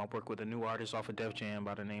 I worked with a new artist off of Def Jam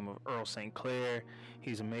by the name of Earl St. Clair.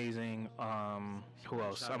 He's amazing. Who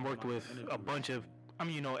else? I worked with a bunch of, I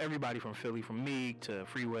mean, you know, everybody from Philly, from Meek to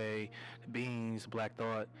Freeway, to Beans, Black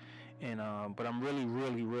Thought. And but I'm really,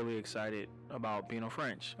 really, really excited about Bino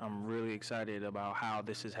French. I'm really excited about how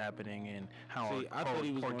this is happening and how See, I thought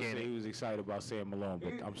he was going to organic. say he was excited about Sam Malone,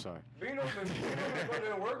 but I'm sorry. Bino's been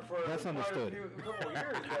putting in work for That's understood. a couple of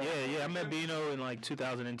years now. Yeah, I met Bino in like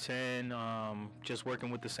 2010, just working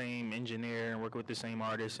with the same engineer and working with the same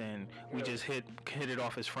artist, and we just hit it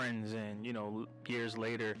off as friends. And you know, years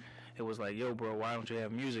later, it was like, yo, bro, why don't you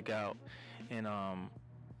have music out? And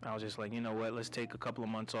I was just like, you know what, let's take a couple of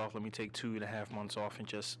months off. Let me take 2.5 months off and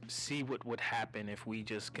just see what would happen if we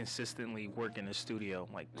just consistently work in the studio.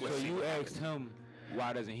 Like, So let's see you what asked him,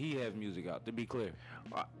 why doesn't he have music out? To be clear,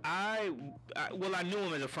 I knew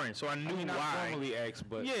him as a friend, so I knew I mean, not why. formally asked,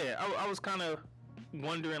 but Yeah, I was kind of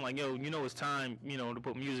wondering, like, yo, you know, it's time, you know, to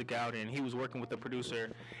put music out, and he was working with the producer,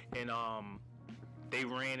 and they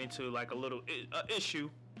ran into like a little issue,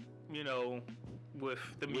 you know, with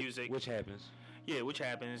the music. which happens. Yeah, which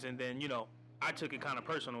happens, and then, you know, I took it kind of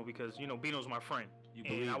personal because, you know, Bino's my friend. You and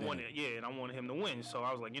believed I in wanted, and I wanted him to win. So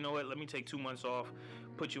I was like, you know what? Let me take 2 months off,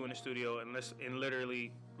 put you in the studio, and let's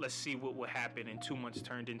see what would happen. And 2 months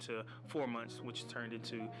turned into 4 months, which turned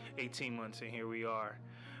into 18 months, and here we are,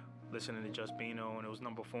 listening to Just Bino, and it was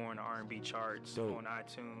 #4 in the R&B charts on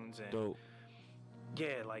iTunes, and Dope.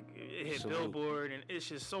 yeah, like it hit Salute. Billboard, and it's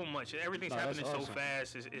just so much. Everything's No, that's happening so awesome.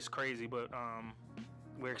 fast. It's crazy, but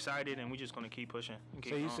we're excited, and we're just gonna keep pushing. and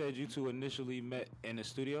keep So you going. said you two initially met in the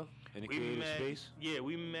studio, in the We creative met, space? Yeah,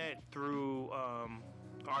 we met through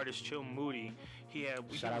artist Chill Moody.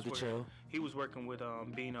 Shout out to Chill. He was working with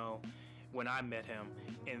Bino when I met him,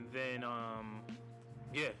 and then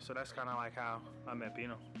yeah, so that's kind of like how I met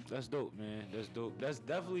Bino. That's dope, man. That's dope. That's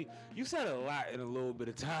definitely, you said a lot in a little bit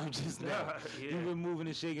of time just now. Yeah. You've been moving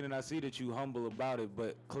and shaking, and I see that you humble about it,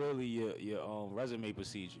 but clearly your resume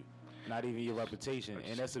precedes you, not even your reputation,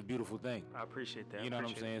 and that's a beautiful thing. I appreciate that. You know what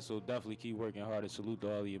I'm saying? So definitely keep working hard and salute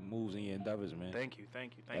to all of your moves and your endeavors, man. Thank you.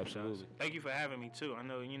 Absolutely. You, thank you for having me too. I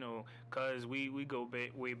know, you know, cause we go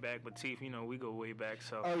way back, but Teeth, you know, we go way back.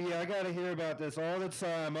 So. Oh yeah, I gotta hear about this all the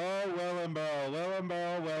time. Oh,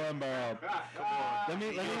 Wellenborough. Come on. Let me.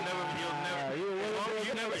 You'll never. You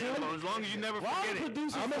You never. So as long as you never forget it.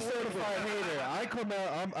 I'm a certified hater. I come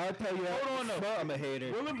out. I'll tell you. Hold on, though. I'm a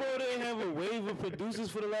hater. Willenboro didn't have a wave of producers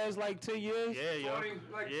for the last like 10 years. Yeah, yo.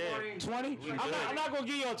 20? I'm not gonna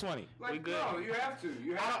give y'all 20. Like, We good. no, you have to.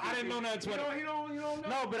 You have to. I didn't know that 20. You don't know.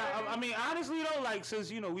 No, but I mean, honestly though, like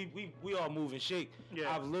since we all move and shake,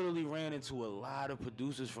 Yeah. I've literally ran into a lot of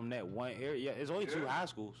producers from that one area. Yeah, it's only 2 high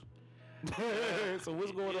schools. So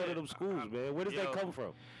what's going on in them schools, man? Where does that come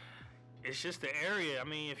from? It's just the area. I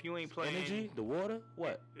mean, if you ain't playing Energy, the water,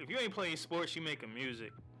 what? If you ain't playing sports, you making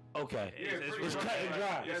music. Okay. It's cut and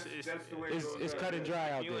dry. That's the way It's cut and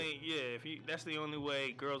dry out you there. ain't, if you, that's the only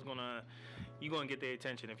way girls gonna get their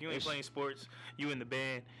attention. If you ain't It's- playing sports, you in the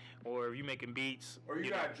band, or if you making beats, Or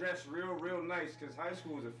you know. got dressed real nice, because high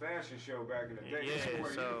school was a fashion show back in the day. Yeah, You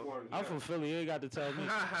wear so- uniforms. I'm from Philly. You ain't got to tell me.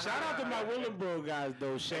 Shout out to my Willenboro guys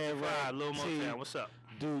though. Shan Rod, Lil T, Motown, what's up?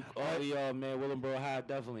 Duke, all of y'all, man. Willenboro High,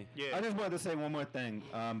 definitely. Yeah. I just wanted to say one more thing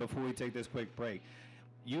before we take this quick break.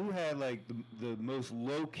 You had like the most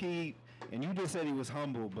low key, and you just said he was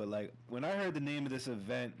humble, but like when I heard the name of this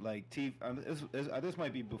event, like this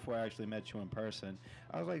might be before I actually met you in person.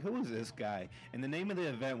 I was like, who is this guy? And the name of the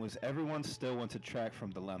event was Everyone Still Wants a Track from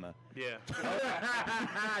Dilemma. Yeah.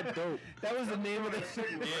 Dope. That was the name of the.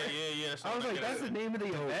 Yeah. I was like, that's the name of the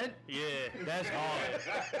event. Yeah. That's hard.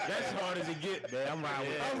 That's hard as it get, man. I'm riding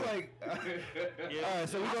with I that. was like, all right,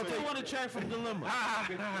 so we're I gonna still take. want a track from Dilemma.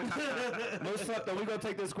 No slept though. We're gonna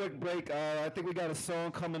take this quick break. I think we got a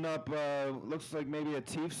song coming up. Looks like maybe a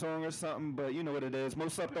Teeth song or something, but you know what it is.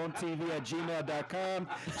 Most slept on TV at gmail.com.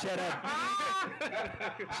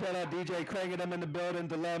 Shout out DJ Craig and them in the building.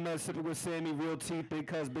 Dilemma, Sipping with Sammy, Real Teeth, Big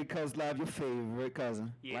Cuz Live, your favorite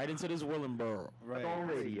cousin. Right into this Willenboro. Right. On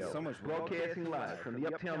radio, So much broadcasting live from the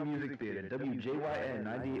Uptown Music Theater, WJYN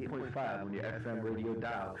 98.5 on your FM radio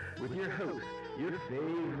dial, with your host, your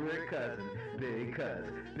favorite cousin, Big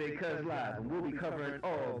Cuz Live, and we'll be covering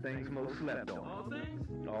all things most slept on.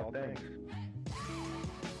 All things.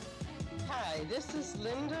 Hi, this is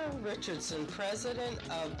Linda Richardson, president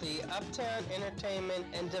of the Uptown Entertainment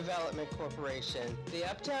and Development Corporation. The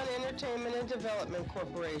Uptown Entertainment and Development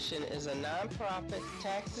Corporation is a nonprofit,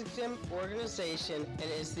 tax-exempt organization and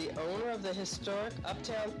is the owner of the historic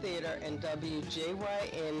Uptown Theater and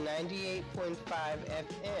WJYN 98.5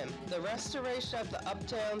 FM. The restoration of the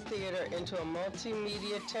Uptown Theater into a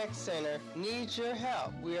multimedia tech center needs your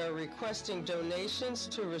help. We are requesting donations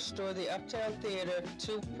to restore the Uptown Theater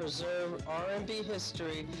to preserve R&B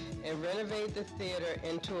history and renovate the theater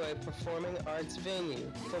into a performing arts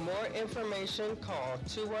venue. For more information, call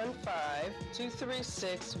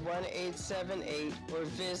 215-236-1878 or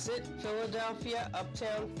visit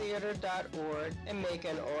PhiladelphiaUptownTheater.org and make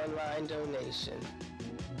an online donation.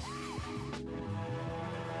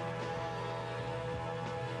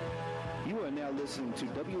 You are now listening to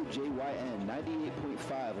WJYN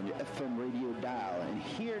 98.5 on your FM radio dial, and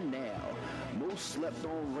here now, Most Slept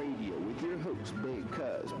On Radio with your host, Big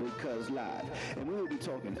Cuz Live. And we will be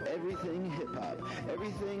talking everything hip-hop,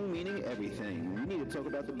 everything meaning everything. We need to talk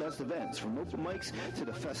about the best events, from open mics to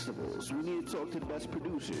the festivals. We need to talk to the best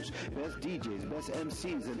producers, best DJs, best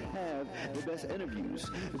MCs, and have the best interviews,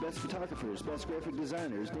 the best photographers, best graphic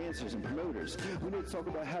designers, dancers, and promoters. We need to talk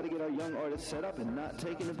about how to get our young artists set up and not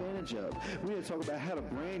taken advantage of. We need to talk about how to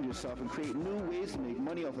brand yourself and create new ways to make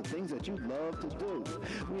money off of things that you love to do.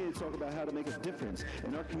 We need to talk about how to make a difference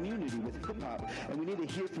in our community with hip-hop, and we need to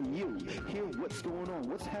hear from you, hear what's going on,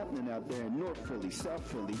 what's happening out there in North Philly, South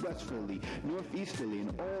Philly, West Philly, Northeast Philly,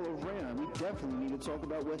 and all around. We definitely need to talk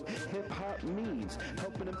about what hip-hop means,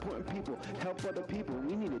 helping important people, help other people.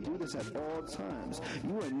 We need to do this at all times.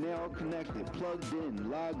 You are now connected, plugged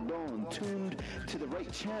in, logged on, tuned to the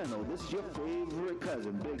right channel. This is your favorite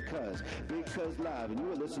cousin, Big Cuz Live, and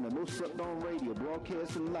you are listening to Most Slept On Radio,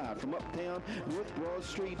 broadcasting live from Uptown, North Broad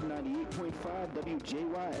Street, 98.5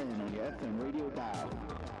 WJYN on your FM radio dial.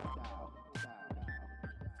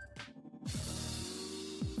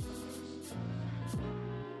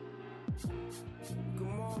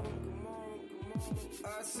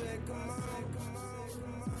 I said, come on.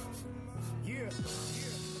 Yeah.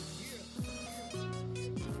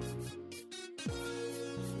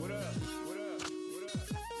 What up?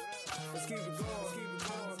 Let's keep it going.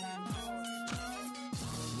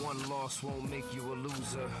 One One loss won't make you a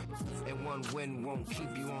loser, and one win won't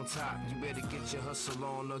keep you on top. You better get your hustle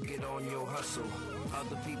on or get on your hustle.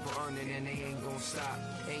 Other people earning and they ain't gonna stop.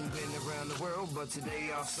 Ain't been around the world, but today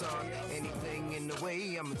I'll start. Anything in the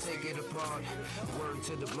way, I'ma take it apart. Word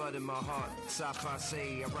to the blood in my heart. Sapa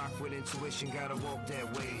say, I rock with intuition, gotta walk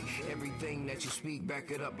that way. Everything that you speak,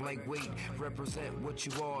 back it up like weight. Represent what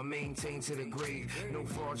you are, maintain to the grave. No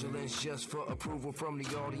fraudulence, just for approval from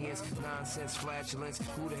the audience. Nonsense, flatulence,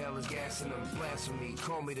 who the hell is gassing them? Blasphemy,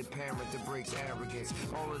 call me the parent that breaks arrogance.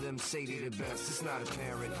 All of them say they the best, it's not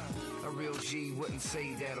apparent. A real G wouldn't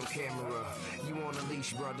say that on camera. You on a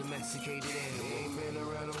leash, bro, domesticated animal. Ain't been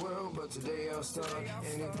around the world, but today I'll start.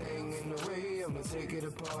 Anything in the way, I'ma take it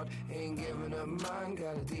apart. Ain't giving up mine,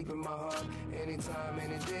 got it deep in my heart. Anytime,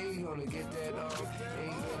 any day, gonna get that off.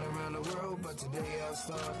 Ain't been around the world, but today I'll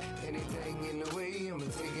start. Anything in the way, I'ma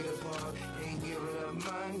take it apart. Ain't giving up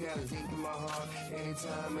mine, got it deep in my heart.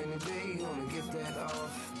 Anytime, any day, gonna get that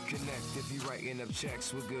off. Connect if you writing up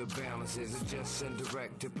checks with good balances, or just send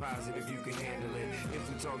direct deposit if you can handle it. If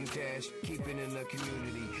we talking cash, keep it in the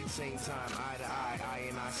community. Same time, eye to eye, I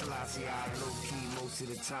and I, Selassie, I low key most of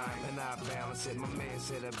the time, and I balance it. My man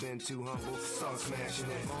said I've been too humble, start smashing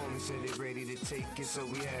it. My homie said they ready to take it, so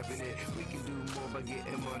we having it. We can do more by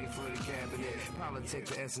getting money for the cabinet. Politics,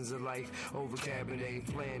 the essence of life, over cabinet.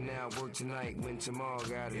 Plan now, work tonight, when tomorrow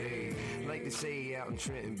got it. Like they say out in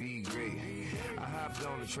Trenton, be great. I hopped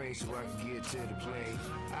on the train so I could get to the plane.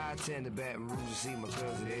 I attend the Baton Rouge to see my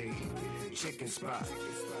cousin, hey. Chicken spot,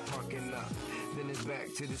 parking up. Then it's back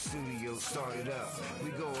to the studio, started up. We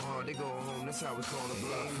go hard, they go home, that's how we call the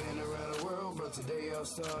block. Ain't been around the world, but today I'll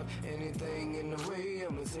start. Anything in the way,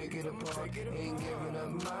 I'ma take it apart. Ain't giving up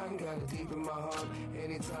mine, got it deep in my heart.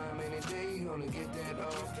 Anytime, any day, gonna get that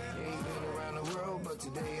off. Ain't been around the world, but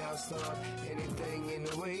today I'll start. Anything in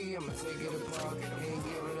the way, I'ma take it apart. Ain't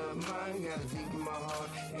giving up mine, got it deep in my heart.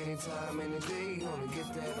 Anytime, any day, gonna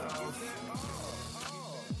get that off.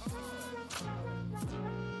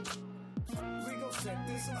 Check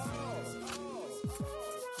this out.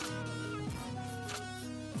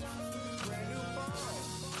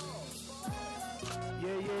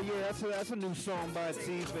 Yeah. That's a new song by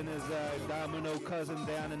Teef and his Domino cousin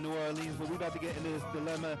down in New Orleans. But we about to get into this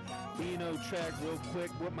Dilemma Bino track real quick.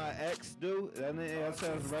 What my ex do? That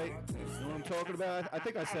sounds right. You know what I'm talking about? I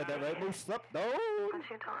think I said that right. Move slept though.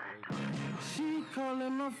 She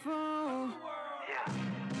calling my phone. Yeah.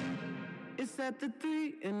 It's at the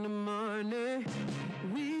 3 in the morning.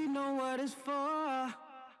 We know what it's for.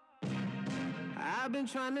 I've been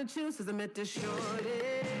trying to chill since I met this shorty.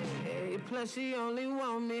 Plus she only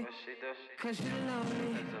want me cause she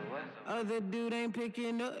lonely. Other dude ain't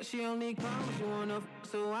picking up. She only calls she wanna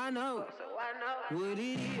so I know what it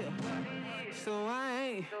is. So I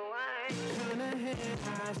ain't tryna hit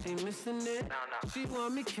high. She missing it. She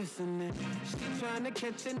want me kissing it. She tryna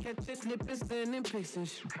catch it, slip it, sending pics and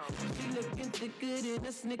shit. She looking thicker than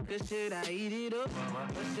a Snicker. Should I eat it up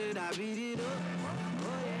or should I beat it up? Oh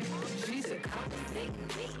yeah. She said, come and see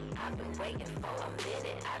me. I've been waiting for a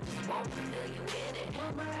minute. I just want to feel you in it.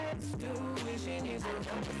 What my ex do when she needs a I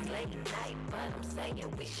know it's late night, but I'm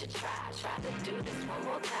saying we should try to do this one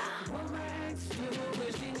more time. What my ex do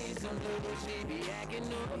when she needs some little, she be acting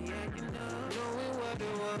up, knowing what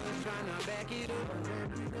it was, trying to back it up.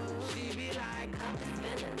 She be like, come and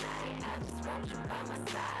spend the night. I just want you by my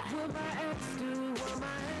side. What my ex do, what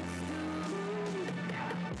my ex do.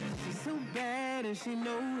 She's so bad and she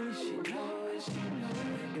knows it.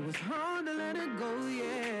 It was hard to let her go,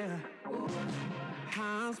 yeah.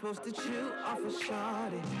 How I'm supposed to chill off a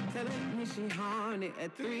shawty, telling me she horny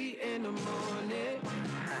at 3 in the morning.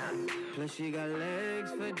 Plus she got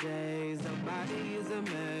legs for days, her body is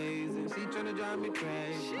amazing. She tryna drive me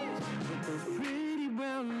crazy with those pretty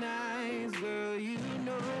brown eyes, girl. You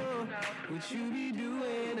know what you be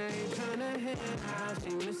doing. I ain't tryna hit high.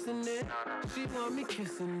 She missing it. She want me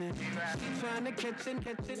kissing it. She tryna catch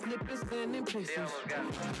it, slip it, sending pictures.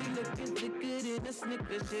 She looking thicker than a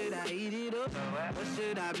Snicker. Should I eat it up or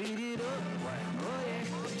should I beat it up? Oh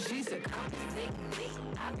yeah. She said, come and see me.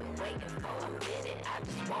 I've been waiting for a minute. I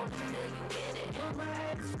just want to feel you in it. What my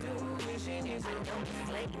ex do when she needs a I know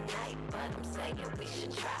it's late night, but I'm saying we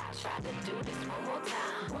should try to do this one more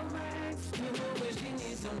time. What my ex do when she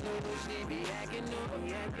needs some little, she be acting up,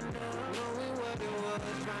 knowing what it was,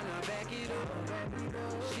 trying to back it up.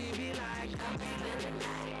 She be like, come spend the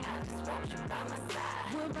night. I just want you by my side.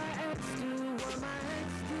 What my ex do, what my ex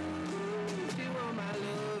do. She want my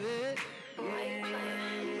love it.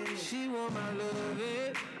 Yeah. She want my love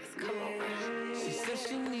it. She said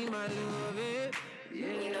she need my love it. Yeah.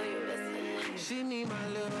 You know you're listening. She need my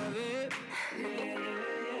love it.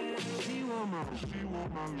 Yeah. She want my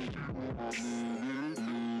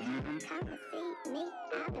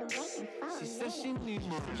She said she need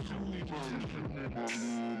more.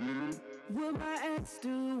 What my ex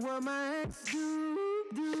do? What my ex do?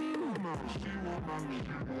 She want my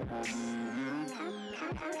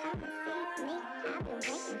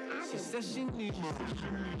She said she need more.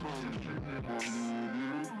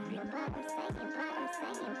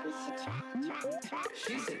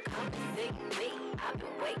 She said, come and see me. I've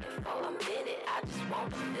been waiting for a minute. I just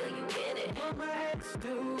want to feel you in it. What my ex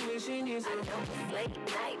do when she needs I know it's late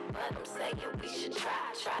night, but I'm saying we should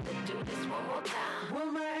try to do this one more time.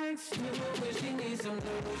 What my ex do when she needs some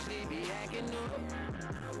love, she be acting up.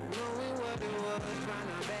 Knowing what it was, trying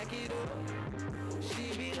to back it up. She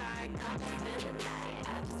be like, come spend the night. I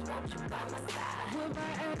just want you by my side. What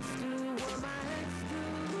my ex do? What my ex do?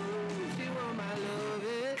 She want my love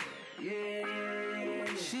it, yeah.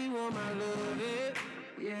 She want my love it,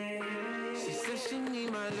 yeah. She said she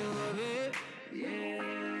need my love it,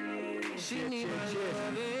 yeah. She need my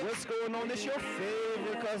love it. What's going on? This your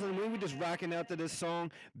favorite cousin. We were just rocking out to this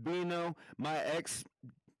song, Bino, my ex.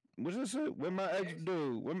 What's this? What my ex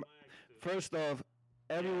do? First off,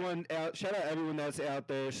 everyone out. Shout out everyone that's out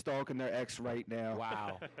there stalking their ex right now.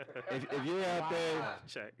 Wow. If you're out there,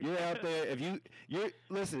 you're out there. If you're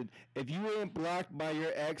listen. If you ain't blocked by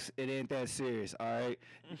your ex, it ain't that serious. All right.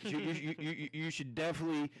 You should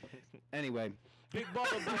definitely. Anyway. Big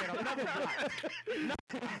baller brand. I'm never blocked.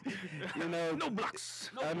 You know, no blocks.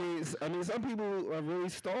 I mean, some people are really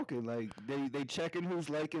stalking. Like they checking who's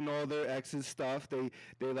liking all their ex's stuff. They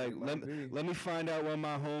like let me find out when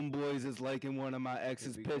my homeboys is liking one of my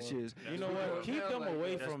ex's pictures. You know what? Keep them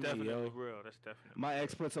away from me, yo. Real. That's definitely. My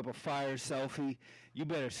ex puts up a fire selfie. You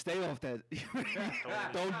better stay off that.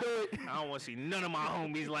 Don't do it. I don't want to see none of my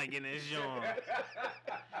homies liking this joint.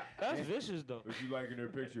 That's vicious though. What you liking their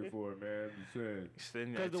picture for, man? You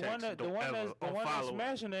saying? Because the one that's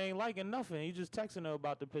smashing her ain't liking nothing. You just texting her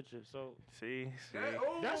about the picture. So see.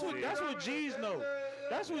 That's what G's know.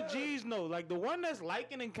 That's what G's know. Like the one that's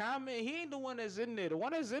liking and commenting, he ain't the one that's in there. The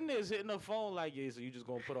one that's in there is hitting her phone like, yeah, so you just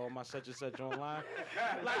gonna put all my such and such online.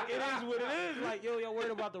 Like it is what it is. Like, yo, y'all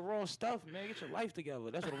worried about the wrong stuff, man. Get your life together.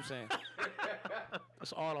 That's what I'm saying.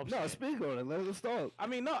 That's all I'm saying. No, speak on it. Let's talk.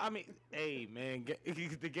 Hey, man,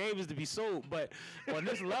 the game is to be sold, but on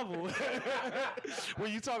this level,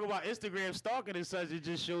 when you talk about Instagram stalking and such, it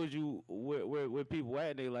just shows you where people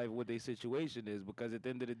at in their life, what their situation is. Because at the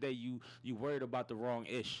end of the day, you worried about the wrong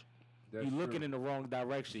ish. You looking in the wrong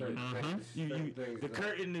direction. The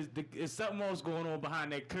curtain is something else going on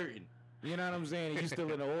behind that curtain. You know what I'm saying? And you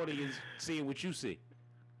still in the audience seeing what you see.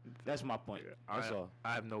 That's my point. That's all.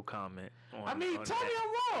 I have no comment. Tell me I'm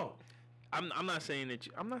wrong. I'm not saying that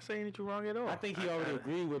you're wrong at all. I think he already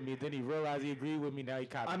agreed with me. Then he realized he agreed with me. Now he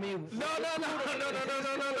copied. No.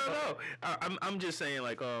 I'm just saying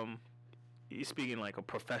like you're speaking like a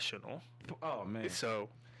professional. Oh man. So.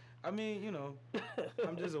 I'm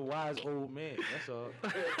just a wise old man. That's all.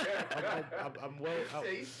 I'm well.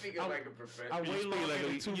 He's speaking like a professional. I'm way long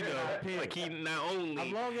in the tooth. Like he not only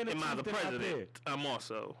am I the president, I'm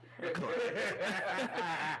also a client.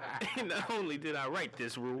 Not only did I write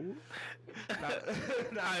this rule,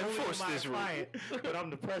 I enforce this rule. But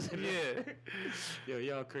I'm the president. Yeah. Yo,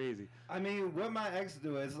 y'all crazy. What my ex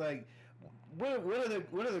do is like. What are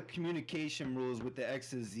the communication rules with the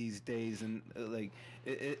exes these days? And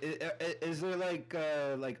is there like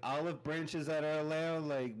olive branches that are allowed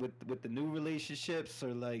like with the new relationships,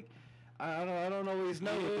 or like I don't always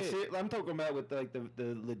know. Yeah. I'm talking about with like the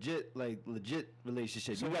legit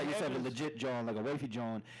relationship. So you got yourself happens, a legit John, like a wifey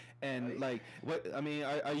John, and like what are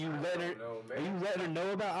you letting her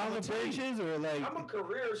know about olive branches, or like? I'm a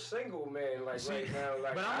career single man, like right now.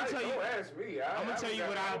 Like, but I'm gonna tell you, don't ask me. I'm gonna tell you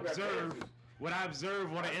what I observe. What I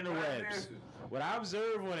observe on the interwebs. What I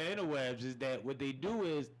observe on the interwebs is that what they do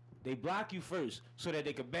is they block you first so that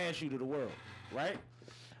they can bash you to the world, right?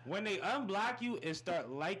 When they unblock you and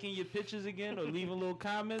start liking your pictures again or leaving little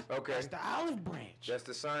comments, that's the olive branch. That's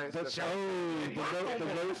the science. The low key.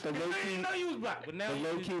 know you was blocked, but now the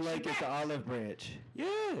low key like is the olive branch.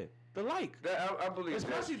 Yeah. The like. I believe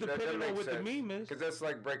especially depending on what the meme is. Because that's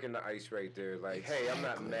like breaking the ice right there. Like, hey, I'm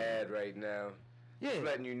not mad right now. Yeah. Just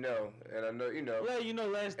letting you know. And I know,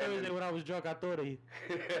 last Thursday when I was drunk, I thought of you.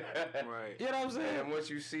 Right. You know what I'm saying? And once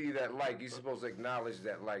you see that like, you're supposed to acknowledge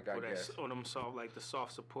that like, I guess. Or them soft, like the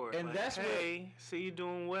soft support. And like, that's hey, see you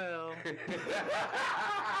doing well.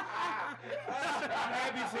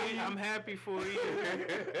 I'm happy for you.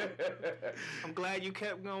 I'm glad you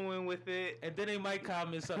kept going with it. And then they might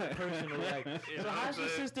comment something personal like, so how's your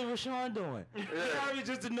sister Rashawn doing? You know what I it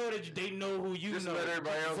just to know that they know who you Just know. let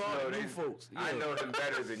everybody else Fuck know. new They, folks. I know him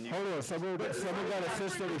better than you. Hold on, someone got a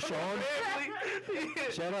sister with Sean.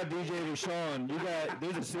 Shout out DJ Rashawn.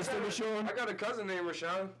 There's a sister with Sean. I got a cousin named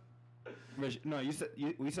Rashawn. No,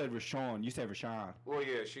 we said Rashawn. You said Rashawn. Well,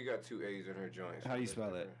 yeah, she got 2 A's in her joints. How do you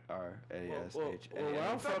spell it? R-A-S-H. Well, where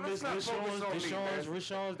I'm from is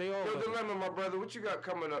Rashawn's, they all. Yo, Dilemma, my brother, what you got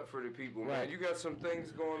coming up for the people, man? Right. You got some things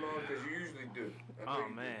going on, because you usually do.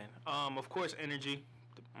 Of course, Energy,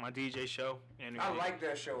 my DJ show. Energy. I like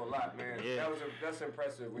that show a lot, man. Yeah. That's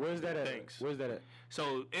impressive. Where's that at? Thanks. Where's that at?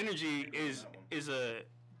 So Energy is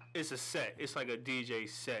a set. It's like a DJ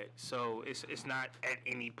set. So it's not at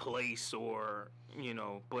any place or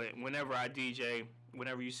but whenever I DJ,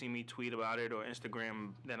 whenever you see me tweet about it or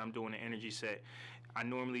Instagram that I'm doing an Energy set, I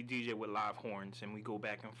normally DJ with live horns and we go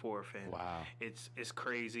back and forth and it's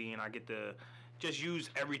crazy and I get to just use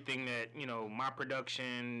everything that, my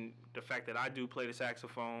production, the fact that I do play the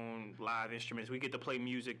saxophone, live instruments, we get to play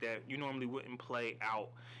music that you normally wouldn't play out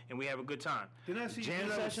and we have a good time. Didn't I see Jam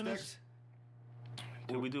sessions?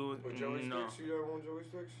 Did we do it? With Joey No. Sticks? You ever on Joey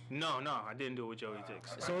Sticks? No, I didn't do it with Joey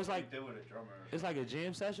Sticks. So it's like Did with a drummer. it's like a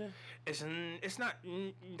jam session. It's not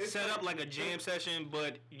set up like a jam session,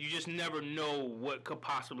 but you just never know what could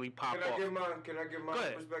possibly pop Can I off. give my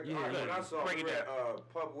perspective? Yeah, All right, go when ahead. I saw Break him it at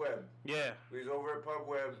Pub Web. Yeah. We was over at Pub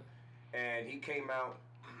Web, and he came out.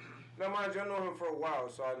 Now, mind you, I know him for a while,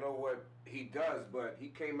 so I know what he does, but he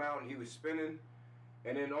came out and he was spinning,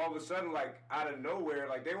 and then all of a sudden, like, out of nowhere,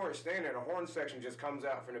 like, they weren't standing there, the horn section just comes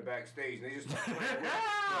out from the backstage, and they just start playing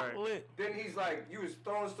Right. Then he's like, you was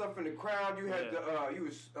throwing stuff in the crowd, you had the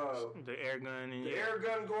air gun and the air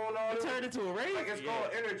gun going on. It turned into a rave? Like, it's called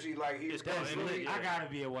Energy, like, he's That's lit. I gotta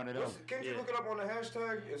be at one of those. Can you look it up on the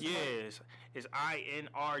hashtag? It's It's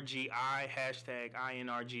INRGI, hashtag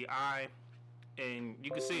INRGI. And you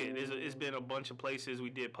can see it. It's been a bunch of places. We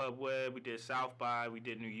did Pub Web, we did South by, we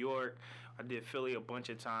did New York. I did Philly a bunch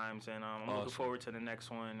of times, and I'm looking forward to the next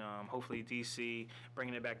one. Hopefully DC,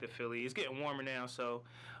 bringing it back to Philly. It's getting warmer now, so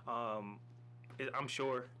I'm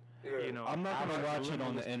sure. I'm not gonna watch it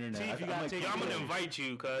on the internet. I'm gonna invite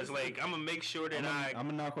you, cause like I'm gonna make sure that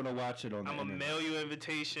I'm not gonna watch it on the internet. I'm gonna mail you an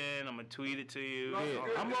invitation. I'm gonna tweet it to you. No, it's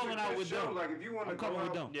good. I'm rolling out with them. Like if you want to go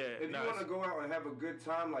out, if you nice. want to go out and have a good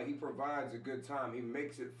time, like he provides a good time. He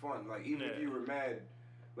makes it fun. Like even if you were mad,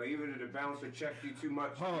 like even if the bouncer checked you too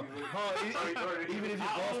much, even if your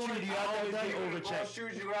boss chewed you out that day, boss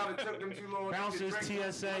chewed you out and took them too long. Bouncers, TSA.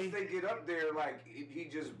 Once they get up there, like he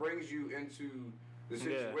just brings you into the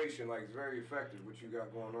situation. Like it's very effective what you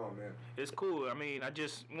got going on, man. It's cool. I mean, I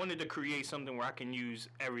just wanted to create something where I can use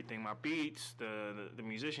everything, my beats, the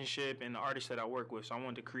musicianship, and the artists that I work with. So I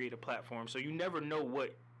wanted to create a platform. So you never know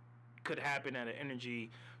what could happen at an Energy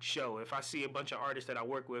show. If I see a bunch of artists that I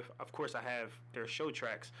work with, of course I have their show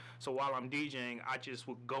tracks. So while I'm DJing, I just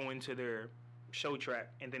would go into their show track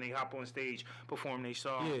and then they hop on stage, perform their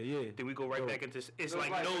song. Then we go right back into it's like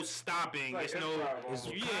no stopping. It's no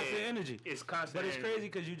constant energy. It's constant. But it's crazy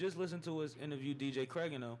because you just listened to us interview DJ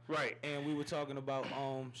Craig, right? And we were talking about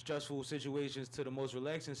stressful situations to the most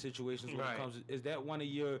relaxing situations when it comes. Is that one of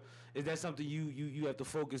your? Is that something you have to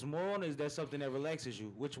focus more on? Or is that something that relaxes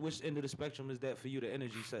you? Which end of the spectrum is that for you? The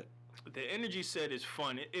energy set. The energy set is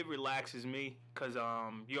fun. It relaxes me because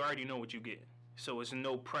you already know what you get, so it's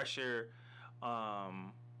no pressure.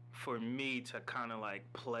 For me to kind of like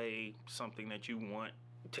play something that you want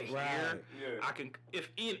to hear, I can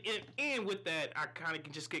and with that I kind of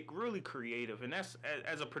can just get really creative, and that's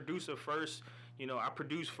as a producer first. I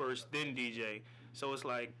produce first, then DJ, so it's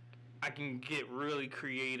like I can get really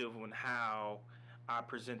creative on how I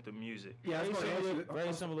present the music. Yeah,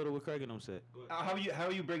 very similar to what Craig and them said. How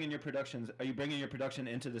are you bringing your productions? Are you bringing your production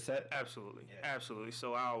into the set? Absolutely, absolutely.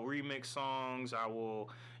 So I'll remix songs. I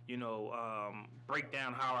will. Break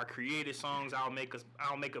down how I created songs. I'll make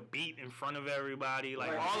a beat in front of everybody.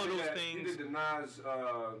 Like all of those things. You did the Nas,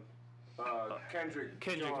 Kendrick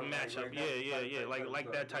matchup. Like,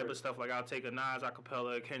 Like that type of stuff. Like I'll take a Nas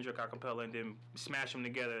acapella, Kendrick acapella, and then smash them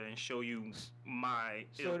together and show you my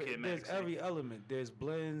Ill Kid There's Max. every element. There's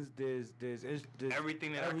blends. There's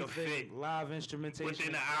everything that I can fit. Live instrumentation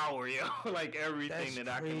within an hour, like everything that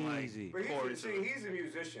I can like. But he's a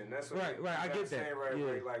musician. That's what right. I get that.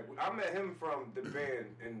 Right. Like I met him from the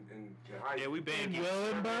band in high school. Yeah, we band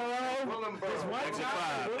Willenboro.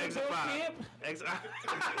 Exit 5.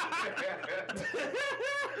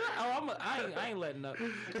 I ain't letting up. I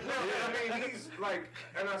mean, he's like,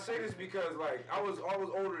 and I say this because like I was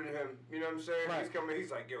older than him. You know what I'm saying? Right. He's coming.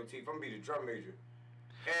 He's like, yo, Teef, I'm gonna be the drum major.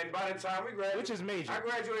 And by the time we graduated, which is major. I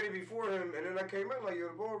graduated before him, and then I came out like, yo,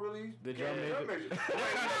 the boy really the drum major.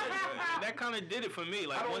 That kind of did it for me.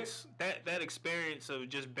 Like once that experience of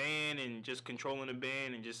just band and just controlling the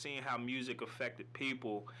band and just seeing how music affected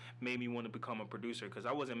people made me want to become a producer because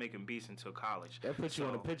I wasn't making beats until college. That put you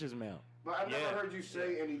on the pitcher's mound. But I never heard you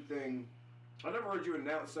say anything. I never heard you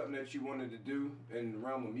announce something that you wanted to do in the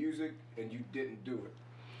realm of music, and you didn't do it.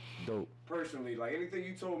 Dope. Personally, like anything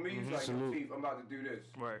you told me, like, Chief, I'm about to do this.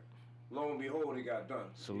 Right. Lo and behold, it got done.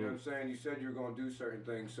 Salute. You know what I'm saying? You said you were going to do certain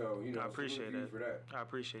things, so, you know, I appreciate that. For that. I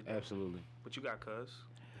appreciate that. Absolutely. What you got, cuz?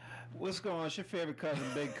 What's going on? It's your favorite cousin,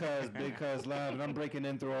 Big Cuz Live, and I'm breaking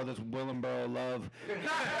in through all this Willenboro love.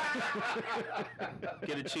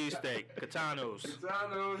 Get a cheesesteak. Katanos.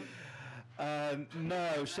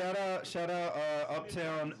 No, shout out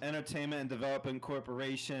Uptown Entertainment and Development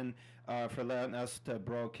Corporation for letting us to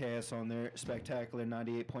broadcast on their spectacular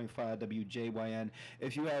 98.5 WJYN.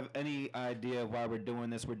 If you have any idea why we're doing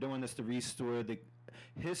this to restore the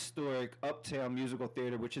historic Uptown Musical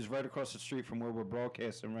Theater, which is right across the street from where we're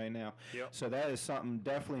broadcasting right now. Yep. So that is something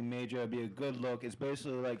definitely major. It'd be a good look. It's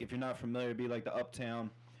basically like, if you're not familiar, it'd be like the Uptown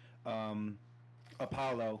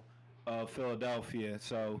Apollo of Philadelphia.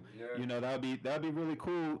 So you know, that'd be really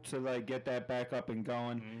cool to like get that back up and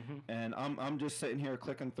going. And I'm just sitting here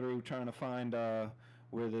clicking through trying to find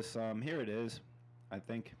where this here it is, I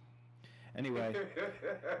think. Anyway,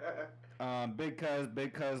 Big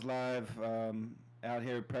Cuz Live out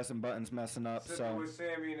here pressing buttons, messing up. Sipping with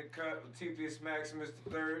Sammy in the cut, Latifius Maximus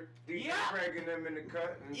III, DJ Craig and them in the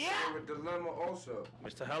cut, and with Dilemma also.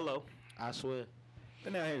 Mr. Hello. I swear.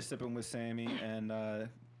 Been out here sipping with Sammy, and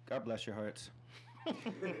God bless your hearts. I'm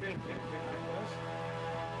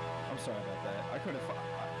sorry about that. I couldn't.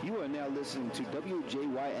 You are now listening to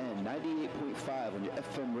WJYN 98.5 on your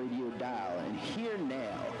FM radio dial, and here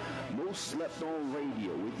now, Most Slept On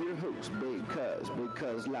Radio with your host, Big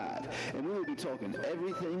Cuz Live. And we will be talking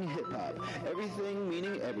everything hip-hop, everything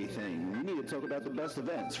meaning everything. We need to talk about the best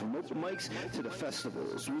events, from open mics to the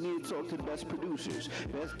festivals. We need to talk to the best producers,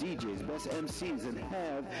 best DJs, best MCs, and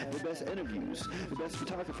have the best interviews, the best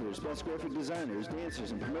photographers, best graphic designers, dancers,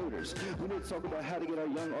 and promoters. We need to talk about how to get our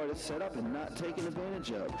young artists set up and not taken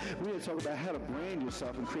advantage of. We need to talk about how to brand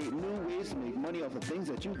yourself and create new ways to make money off of things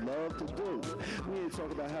that you love to do. We need to talk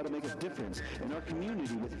about how to make a difference in our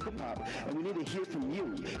community with hip-hop, and we need to hear from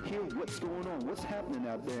you. Hear what's going on, what's happening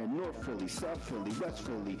out there in North Philly, South Philly, West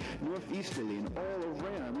Philly, Northeast Philly, and all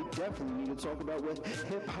around. We definitely need to talk about what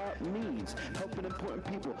hip-hop means. Helping important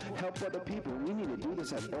people, help other people. We need to do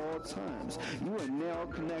this at all times. You are now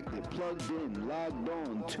connected, plugged in, logged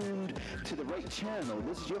on, tuned to the right channel.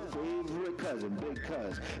 This is your favorite cousin, Big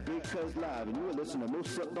Cuz Live, and you are listening to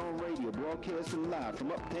Most Slept On Radio, broadcasting live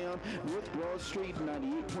from Uptown, North Broad Street,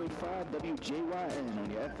 98.5 WJYN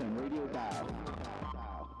on your FM radio dial.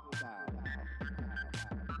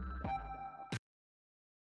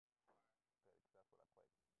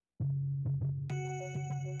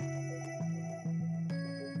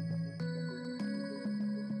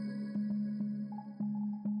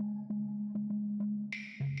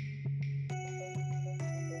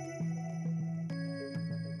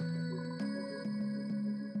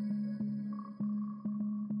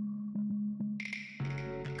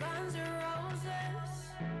 Guns and Roses,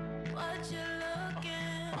 what you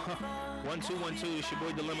looking for? 1212, it's your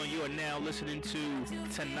boy Dilemma. You are now listening to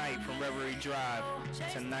Tonight from Reverie Drive.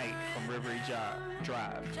 Tonight from Reverie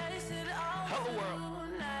Drive. Hello world.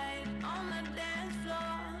 On the dance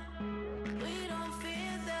floor, we don't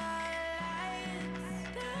fear the lights.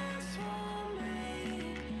 Dance for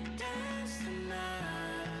me, dance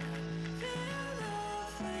tonight. Feel the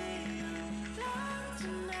freedom, love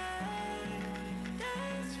tonight.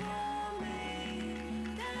 Dance for me,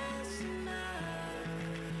 dance tonight.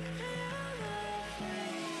 Feel the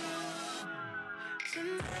freedom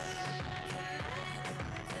tonight.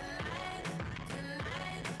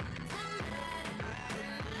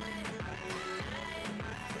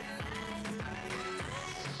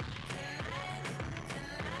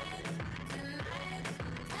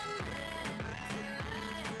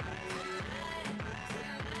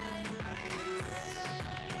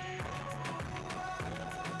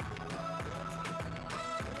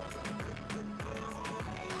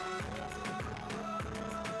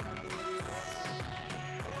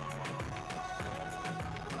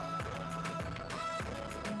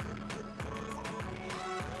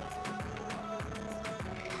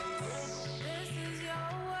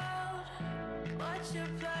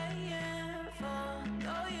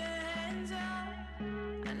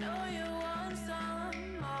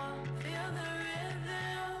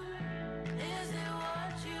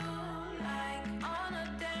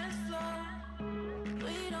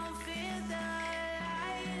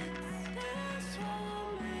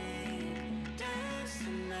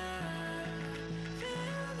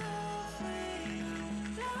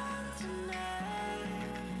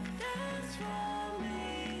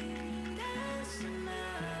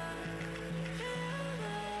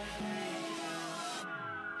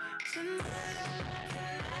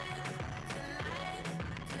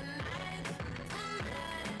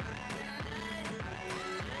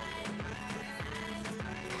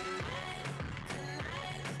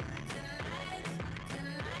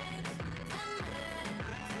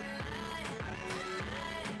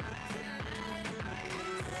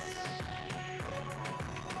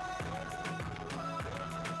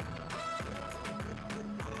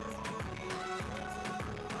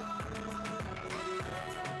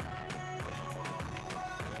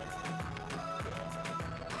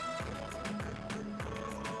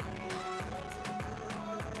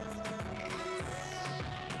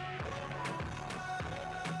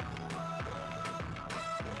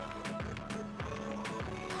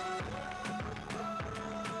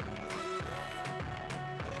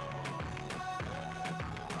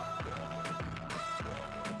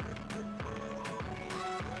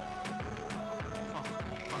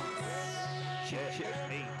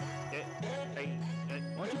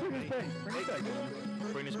 Why don't you bring us back? Bring us back.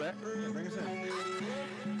 Bring us back? Yeah, bring us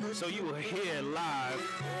in. So you were here live.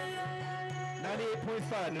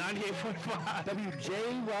 98.5. 98.5.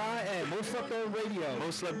 WJYN. Most Slept On Radio.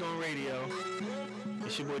 Most Slept On Radio.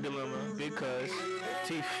 It's your boy Dilemma. Big Cuz.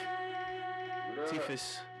 Teef.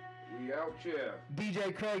 Teefus. We out here.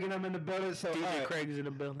 DJ Craig and I'm in the building. So DJ Craig is in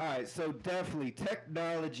the building. All right, so definitely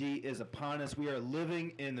technology is upon us. We are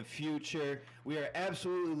living in the future. We are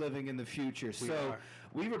absolutely living in the future.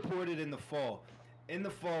 We reported in the fall. In the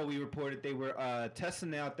fall, we reported they were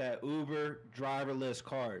testing out that Uber driverless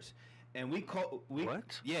cars. And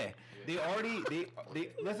what? Yeah, they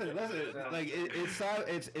listen. Like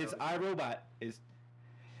it's iRobot.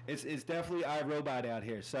 It's definitely iRobot out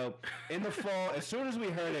here. So in the fall, as soon as we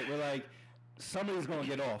heard it, we're like, somebody's gonna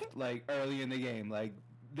get off like early in the game. Like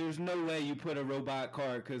there's no way you put a robot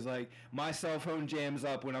car because like my cell phone jams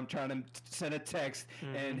up when I'm trying to send a text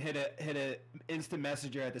and hit a instant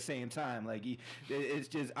messenger at the same time. Like it's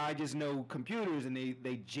just I just know computers and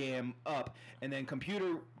they jam up, and then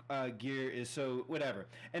computer gear is so whatever.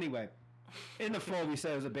 Anyway, in the fall we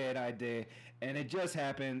said it was a bad idea, and it just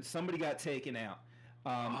happened. Somebody got taken out.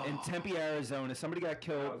 In Tempe, Arizona, somebody got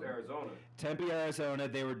killed. That was Arizona. Tempe, Arizona.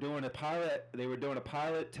 They were doing a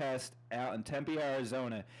pilot test out in Tempe,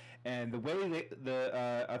 Arizona, and the way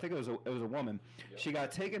I think it was a woman. Yep. She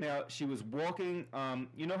got taken out. She was walking.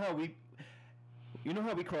 You know how we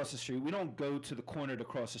cross the street. We don't go to the corner to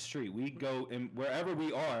cross the street. We go in wherever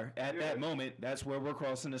we are at that moment. That's where we're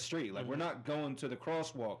crossing the street. Like we're not going to the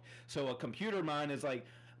crosswalk. So a computer mind is like,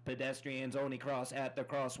 pedestrians only cross at the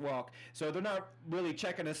crosswalk, so they're not really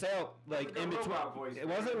checking us out like in between. It was all right. It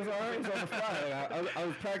was on the fly. I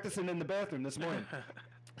was practicing in the bathroom this morning,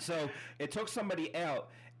 so it took somebody out,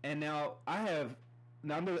 and now I'm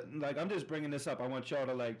just bringing this up. I want y'all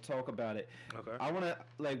to like talk about it. Okay. I want to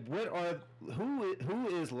like who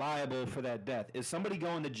is liable for that death? Is somebody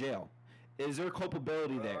going to jail? Is there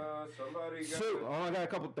culpability there? I got a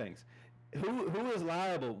couple things. Who is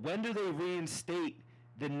liable? When do they reinstate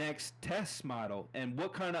the next test model, and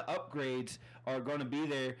what kind of upgrades are going to be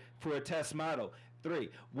there for a test model?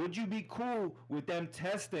 3, would you be cool with them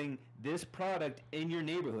testing this product in your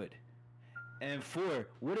neighborhood? And 4,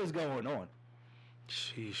 what is going on?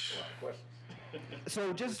 Sheesh.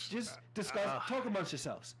 So just discuss, talk amongst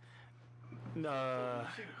yourselves.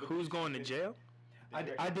 Who's going to jail?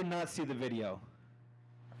 I did not see the video.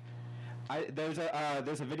 There's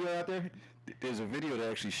a video out there. There's a video that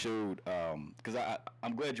actually showed, because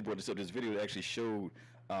I'm glad you brought this up. This video that actually showed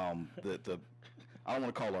the I don't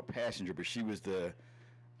want to call her a passenger, but she was the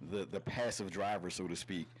passive driver, so to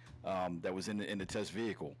speak, that was in the test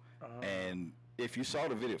vehicle. And if you saw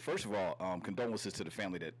the video, first of all, condolences to the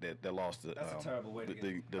family that lost the. That's a terrible way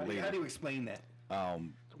to the lady. How do you explain that?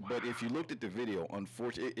 But if you looked at the video,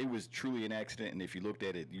 unfortunately, it was truly an accident. And if you looked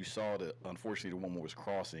at it, you saw unfortunately, the woman was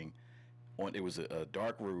crossing. It was a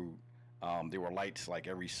dark road. There were lights like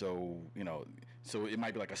every so it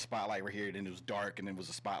might be like a spotlight right here, then it was dark, and then it was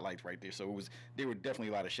a spotlight right there. So there were definitely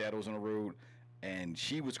a lot of shadows on the road, and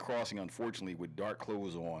she was crossing, unfortunately, with dark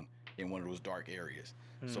clothes on in one of those dark areas.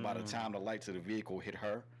 So by the time the lights of the vehicle hit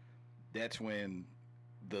her, that's when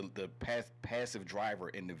the passive driver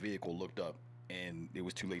in the vehicle looked up, and it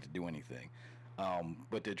was too late to do anything.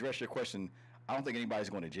 But to address your question, I don't think anybody's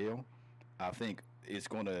going to jail. I think it's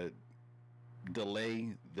going to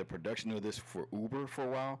delay the production of this for Uber for a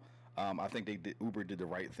while. I think Uber did the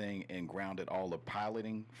right thing and grounded all the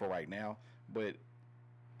piloting for right now, but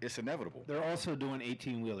it's inevitable. They're also doing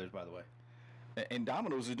 18-wheelers, by the way. And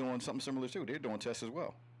Domino's is doing something similar too. They're doing tests as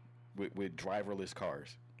well with driverless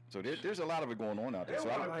cars. So there's a lot of it going on out there. They So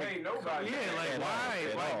don't want to pay nobody. Yeah, like why?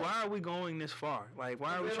 At all. Why are we going this far? Like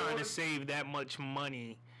why are we trying to save that much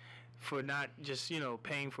money for not just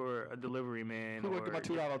paying for a delivery man? Who would I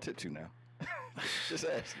give my $2 tip to now? Just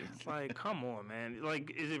asking. Like, come on, man.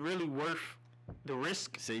 Like, is it really worth the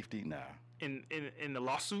risk? Safety, nah. In the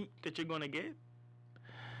lawsuit that you're gonna get?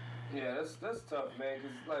 Yeah, that's tough, man.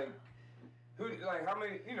 Cause how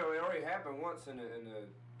many? It already happened once in the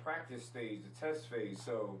practice stage, the test phase.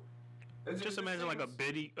 So just imagine like a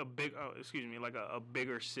bigger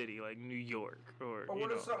city like New York or. But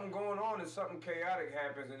what if something going on and something chaotic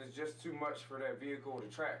happens and it's just too much for that vehicle to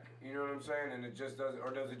track? You know what I'm saying? And it just doesn't,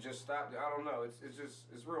 or does it just stop? I don't know.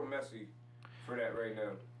 It's real messy for that right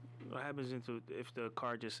now. What happens if the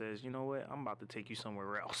car just says, you know what, I'm about to take you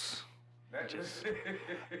somewhere else? Just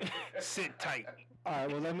sit tight. All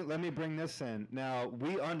right, well, let me bring this in. Now,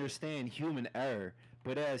 we understand human error,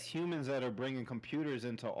 but as humans that are bringing computers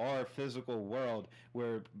into our physical world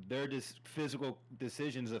where their physical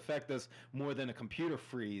decisions affect us more than a computer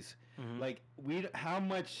freeze, like, how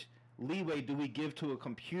much leeway do we give to a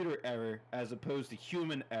computer error as opposed to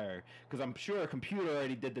human error? Because I'm sure a computer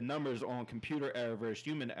already did the numbers on computer error versus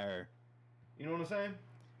human error. You know what I'm saying?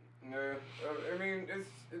 No, I mean,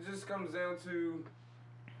 it just comes down to,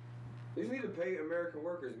 you just need to pay American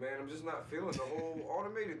workers, man. I'm just not feeling the whole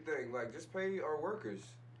automated thing. Like, just pay our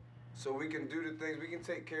workers so we can do the things, we can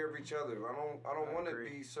take care of each other. I don't want to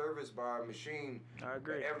be serviced by a machine at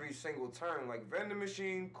every single turn. Like, vending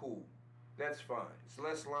machine, cool. That's fine. It's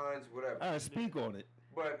less lines, whatever. Speak on it.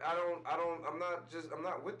 But I'm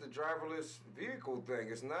not with the driverless vehicle thing.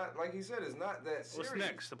 It's not, like he said, it's not that serious. What's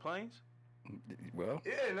next? The planes? Well,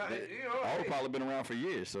 yeah, all probably been around for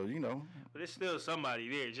years, so But there's still somebody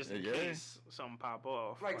there just in case something pop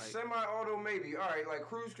off. Like semi-auto, maybe. All right, like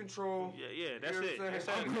cruise control. Yeah, that's it.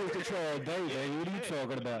 Cruise control all day, man. What are you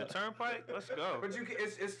talking about? The turnpike? Let's go. But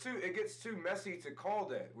it gets too messy to call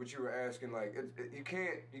that. What you were asking, like you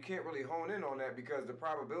can't really hone in on that because the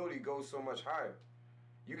probability goes so much higher.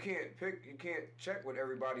 You can't check what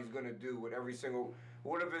everybody's gonna do with every single.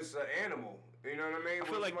 What if it's an animal? You know what I mean?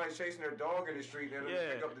 When somebody's chasing their dog in the street, and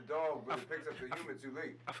they pick up the dog, but it picks up the human too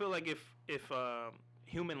late. I feel like if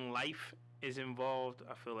human life is involved,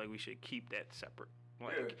 I feel like we should keep that separate.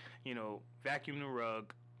 Like, vacuum the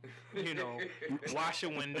rug, wash a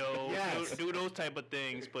window, do those type of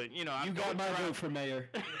things. But you got my vote for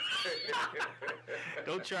mayor.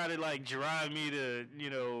 Don't try to like drive me to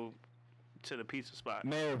the pizza spot.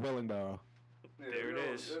 Mayor of Willingboro. Yeah, there it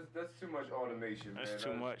is. That's too much automation, man. That's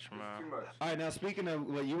too much, man. Too much. All right, now speaking of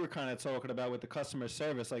what you were kind of talking about with the customer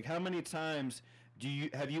service, like how many times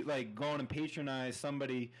have you like gone and patronized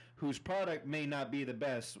somebody whose product may not be the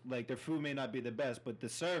best, like their food may not be the best, but the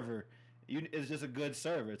server is just a good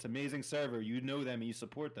server. It's an amazing server. You know them and you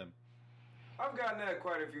support them. I've gotten that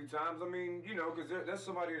quite a few times. I mean, because that's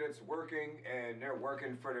somebody that's working and they're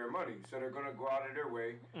working for their money. So they're going to go out of their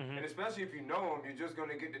way. Mm-hmm. And especially if you know them, you're just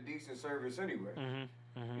going to get the decent service anyway.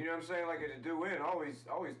 Mm-hmm. Mm-hmm. You know what I'm saying? Like at the do-in, always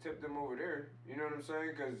tip them over there. You know what I'm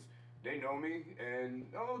saying? Because they know me. And,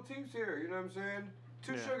 Team's here. You know what I'm saying?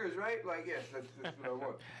 Two sugars, right? Like, yes, that's what I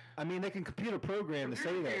want. I mean, they can computer program to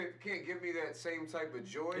say that. Can't give me that same type of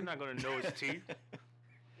joy. They're not going to know his teeth.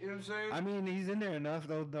 You know what I'm saying? I mean, he's in there enough,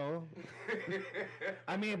 though.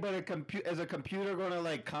 I mean, but is a computer going to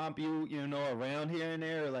like comp you, around here and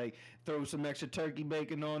there, or like throw some extra turkey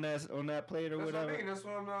bacon on that plate or that's whatever? What I mean. That's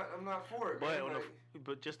why I'm not for it.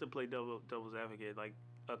 But just to play devil's advocate, like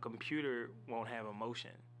a computer won't have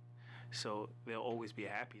emotion, so they'll always be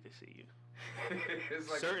happy to see you.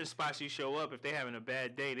 Like certain spots you show up, if they're having a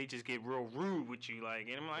bad day, they just get real rude with you. Like,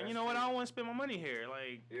 and I'm like, you know what? I don't want to spend my money here.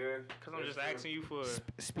 Like, because I'm just asking you for.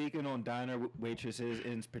 Speaking on diner waitresses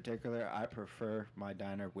in particular, I prefer my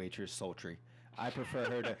diner waitress sultry. I prefer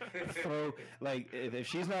her to throw, like, if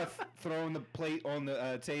she's not throwing the plate on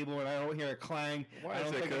the table and I don't hear a clang. Why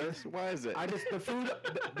is it?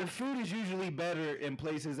 The food is usually better in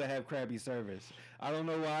places that have crappy service. I don't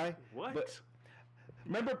know why. What? But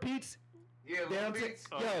remember Pete's? Yeah, Pete's.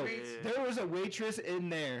 There was a waitress in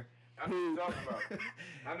there. I know what you're talking about.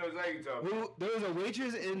 I know exactly what you're talking about. There was a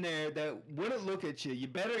waitress in there that wouldn't look at you. You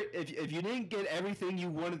better, if you didn't get everything you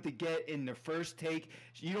wanted to get in the first take,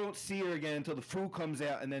 you don't see her again until the food comes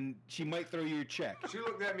out, and then she might throw you a check. She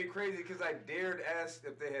looked at me crazy because I dared ask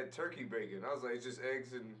if they had turkey bacon. I was like, it's just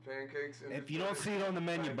eggs and pancakes. And if you don't see it on the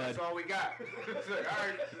menu, bud. That's all we got. Like, all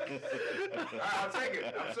right, I'll take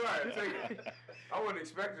it. I'm sorry, I'll take it. I wasn't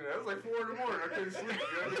expecting that. It was like 4 in the morning. I couldn't sleep. You know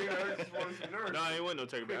what I mean? I just wanted some nerves. No, it wasn't no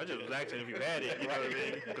turkey bacon. I just was asking if you had it. You know what I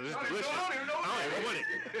mean? Because it's delicious. I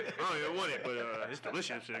don't even want it. But it's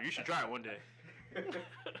delicious. So you should try it one day.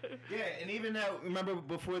 Yeah, and even now, remember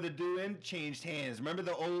before the do-in changed hands. Remember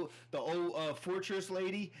the old Fortress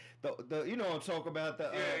lady? The you know what I'm talking about.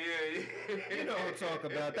 You know what I'm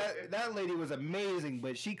talking about. That lady was amazing,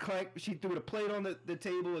 but she threw the plate on the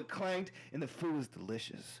table, it clanked, and the food was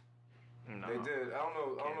delicious. No. They did. I don't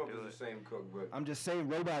know if it's the same cook, but I'm just saying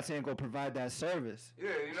robots ain't gonna provide that service.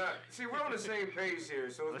 Yeah, you're not. See, we're on the same page here,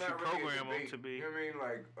 so it's not really a debate. To be. You know what I mean?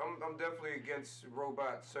 Like, I'm definitely against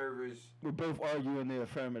robot servers. We're both arguing the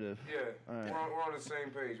affirmative. Yeah, all right. we're on the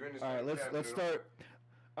same page. We're in the same. All right, let's start.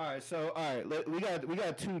 All right, we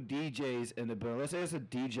got two DJs in the bill. Let's ask a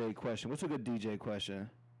DJ question. What's a good DJ question?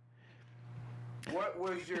 What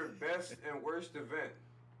was your best and worst event?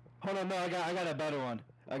 Hold on, no, I got a better one.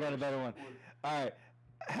 All right.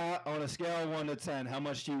 On a scale of 1 to 10, how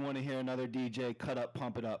much do you want to hear another DJ cut up,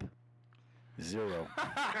 pump it up? 0. 0.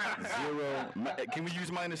 Can we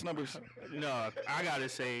use minus numbers? No, I gotta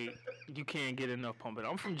say, you can't get enough pump it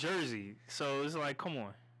up. I'm from Jersey, so it's like, come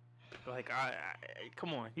on. Like, I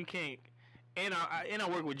come on, you can't. And I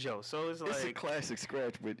work with Joe, so it's like... It's a classic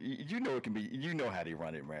scratch, but you know it can be... You know how they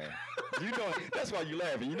run it, man. You know... That's why you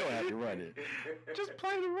laughing. You know how they run it. Just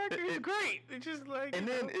play the record. It's great. It's just like... And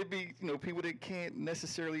then it'd be, people that can't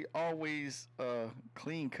necessarily always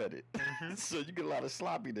clean cut it. Mm-hmm. So you get a lot of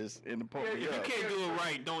sloppiness in the pump. Yeah, if you can't do it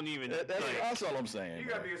right, don't even... That's all I'm saying. You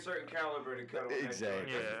got to be a certain caliber to cut on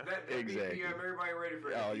exactly. That exactly. BPM, everybody ready for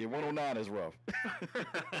that. Oh, yeah, 109 is rough.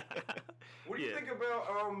 What do you think about...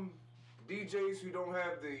 DJs who don't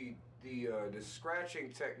have the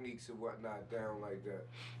scratching techniques and whatnot down like that?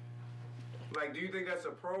 Like, do you think that's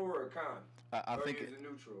a pro or a con? I think it's a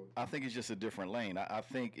neutral. I think it's just a different lane. I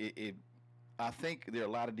think I think there are a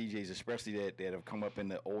lot of DJs, especially that have come up in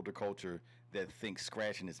the older culture, that think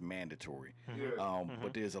scratching is mandatory. Yeah.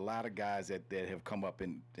 But there's a lot of guys that have come up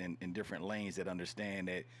in different lanes that understand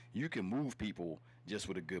that you can move people just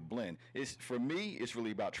with a good blend. For me, it's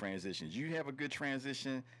really about transitions. You have a good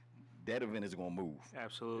transition, that event is going to move.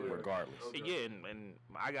 Absolutely. Regardless. Okay. Yeah, and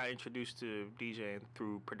I got introduced to DJing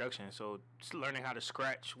through production, so just learning how to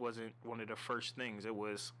scratch wasn't one of the first things. It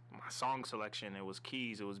was my song selection, it was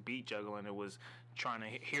keys, it was beat juggling, it was trying to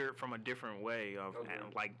hear it from a different way of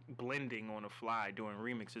like blending on the fly, doing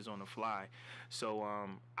remixes on the fly. So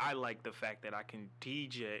I like the fact that I can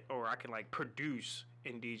DJ or I can like produce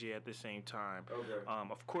and DJ at the same time. Okay.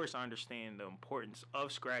 Of course, I understand the importance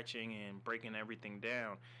of scratching and breaking everything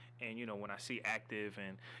down. And, when I see Active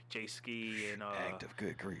and Jay Ski and... Active,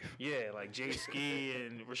 good grief. Yeah, like Jay Ski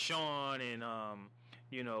and Rashawn and,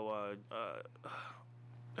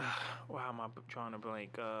 why am I trying to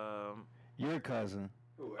blank? Your cousin.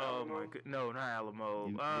 Oh, my God. No, not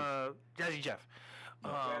Alamo. Jazzy Jeff.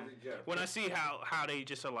 Jazzy Jeff. When I see how they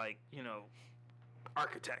just are like,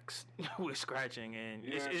 architects with scratching, and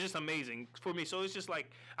it's just amazing for me. So it's just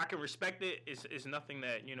like I can respect it. It's nothing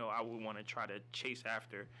that I would want to try to chase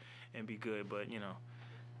after and be good, but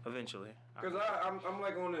eventually. Because I'm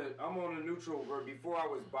like on a neutral. Before I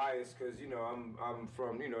was biased because I'm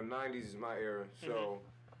from 90s is my era, so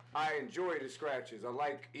I enjoy the scratches. I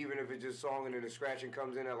like even if it's just song and then the scratching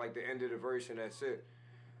comes in at like the end of the verse and that's it.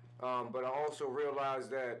 But I also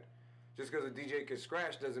realized that just because a DJ can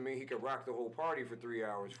scratch doesn't mean he can rock the whole party for 3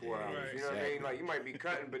 hours, 4 hours. Right. You know what I mean? Like, you might be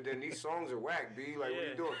cutting, but then these songs are whack, B. Like, what are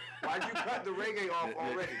you doing? Why'd you cut the reggae off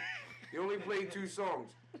already? You only played 2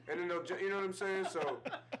 songs. And then they'll, you know what I'm saying? So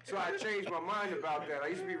I changed my mind about that. I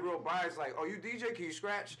used to be real biased, like, oh, you DJ, can you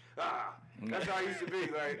scratch? That's how I used to be.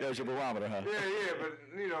 Like, that was your barometer, huh? Yeah, but,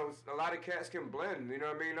 a lot of cats can blend. You know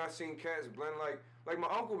what I mean? I've seen cats blend like my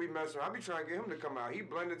uncle be messing around. I be trying to get him to come out. He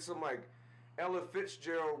blended some, like, Ella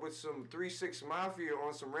Fitzgerald with some 3-6 Mafia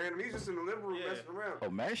on some random. He's just in the living room messing around. Oh,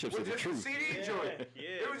 mashups are the truth. It was just a CD joint.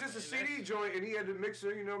 It was just a CD joint, and he had the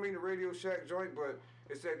mixer, you know what I mean, the Radio Shack joint, but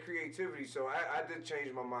it's that creativity. So I did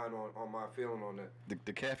change my mind on my feeling on that.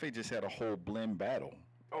 The cafe just had a whole blend battle.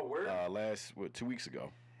 Oh, where? 2 weeks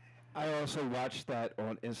ago. I also watched that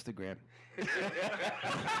on Instagram. You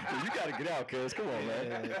got to get out, cuz. Come on,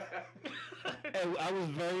 man. And I was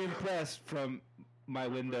very impressed from my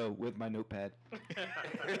window with my notepad.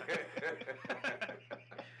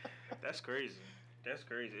 That's crazy.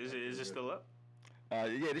 Is it still up?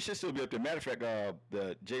 Yeah, this should still be up there. Matter of fact,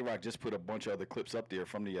 the J-Rock just put a bunch of other clips up there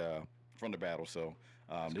from the battle. So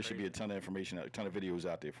there should be a ton of information, a ton of videos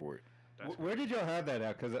out there for it. Where did y'all have that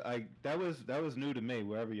at? Because that was new to me.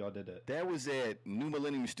 Wherever y'all did that. That was at New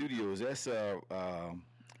Millennium Studios. That's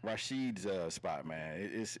Rashid's spot, man.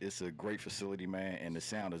 It's a great facility, man, and the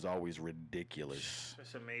sound is always ridiculous.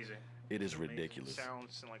 It's amazing. It is ridiculous. It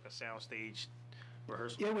sounds like a sound stage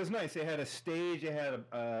rehearsal. Yeah, it was nice. It had a stage. It had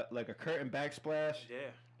like a curtain backsplash.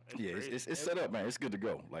 Yeah. Yeah, it's set up, man. It's good to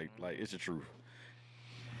go. Like it's the truth.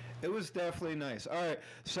 It was definitely nice. All right,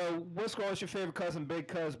 so what's going on with your favorite cousin, Big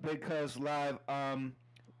Cuz Live?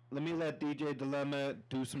 Let me let DJ Dilemma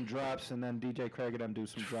do some drops, and then DJ Craig and them do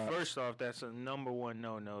some drops. First off, that's a number one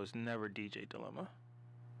no. It's never DJ Dilemma.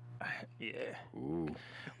 Yeah. Ooh.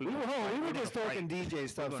 We were just talking DJ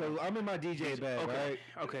stuff, so I'm in my DJ bag, right?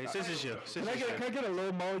 Okay, so this is you. Can I get a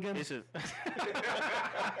little mulligan?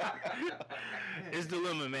 It's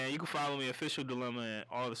Dilemma, man. You can follow me, Official Dilemma, and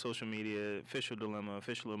all the social media. Official Dilemma,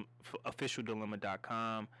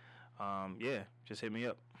 officialdilemma.com. Yeah, just hit me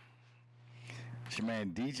up. It's your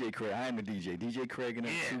man DJ Craig. I am the DJ. DJ Craig in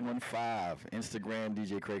the 215. Instagram,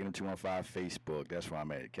 DJ Craig in the 215. Facebook. That's where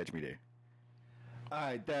I'm at. Catch me there. All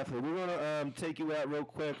right, definitely. We're going to take you out real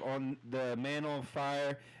quick on the Man on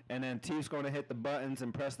Fire, and then T's going to hit the buttons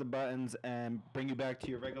and press the buttons and bring you back to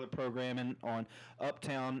your regular programming on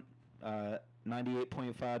Uptown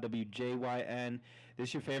 98.5 WJYN. This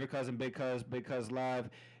is your favorite cousin, Big Cuz Live.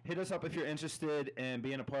 Hit us up if you're interested in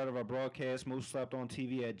being a part of our broadcast,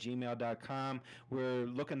 mostsleptontv@gmail.com. We're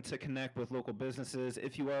looking to connect with local businesses.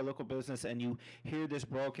 If you are a local business and you hear this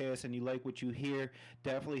broadcast and you like what you hear,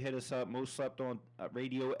 definitely hit us up, Most Slept On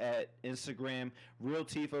Radio at Instagram, Real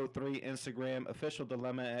Tifo3 Instagram, Official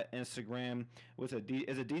Dilemma at Instagram. Is it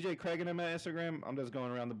DJ Craig and them at Instagram? I'm just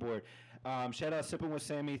going around the board. Shout out Sipping with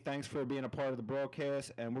Sammy. Thanks for being a part of the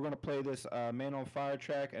broadcast. And we're going to play this Man on Fire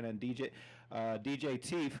track, and then DJ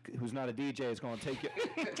Teef, who's not a DJ, is going to take you.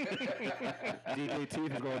 DJ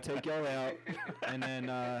Teef is going to take y'all out, and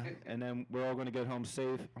then we're all going to get home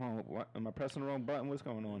safe. Oh, what? Am I pressing the wrong button? What's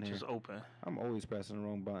going on here? Just open. I'm always pressing the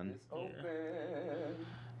wrong button. It's open.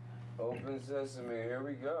 Open sesame. Here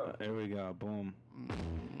we go. There we go. Boom.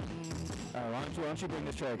 All right, why don't you bring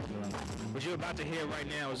this track around? What you're about to hear right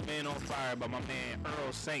now is Man on Fire by my man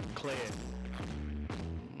Earl St. Clair.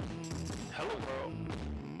 Hello, world.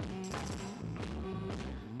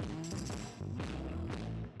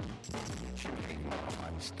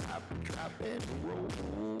 Stop, drop, and roll.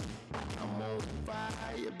 I'm on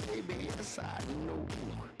fire, baby, yes I know.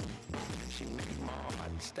 She make my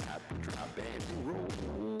heart stop, drop, and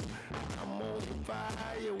roll. I'm on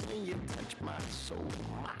fire when you touch my soul.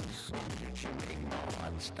 She make my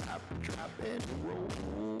heart stop, drop, and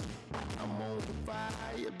roll. I'm on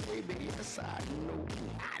fire, baby, yes I know.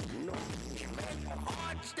 She make my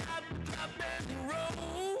heart stop, drop, and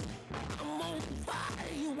roll. I'm on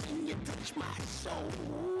fire when you touch my soul.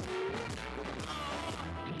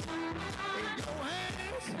 In your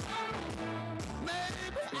hands,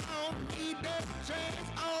 baby, I don't need that chance.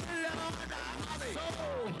 Oh Lord, I'm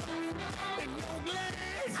soul. In your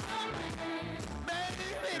glass, baby,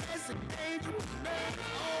 that's a dangerous man.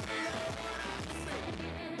 Oh Lord,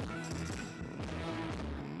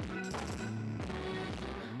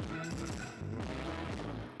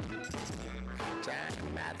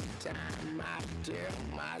 time after time I tell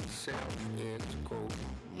myself it's cool.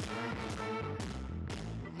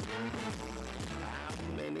 How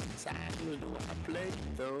many times do I play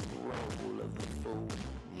the role of the fool?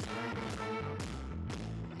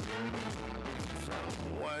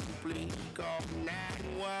 Someone please call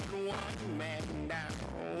 911, man down.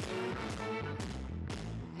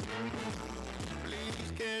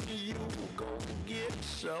 Please can you go get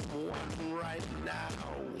someone right now?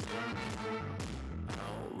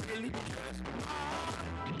 Really just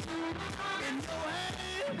in your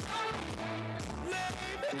hand,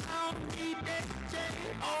 baby, I don't need that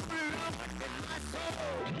chain. Oh, love in my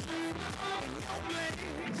soul, in your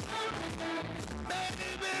place, baby,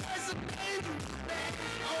 that's a dangerous thing.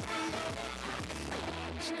 Oh, love,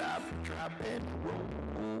 stop, drop, and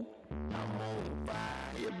roll. I'm on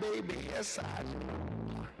fire, baby, yes I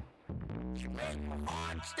know. You make my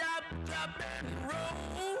heart stop, drop, and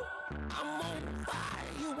roll. I'm on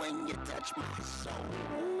fire when you touch my soul.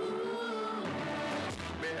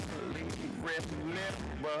 Barely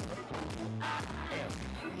remember who I am.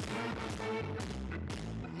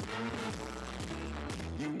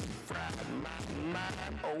 You fried my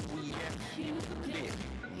mind, oh yes you did.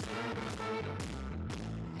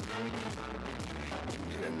 You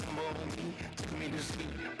get a number on me, took me to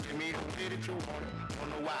sleep, give me the way that you want it. Don't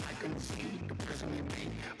know why I couldn't see the person you be.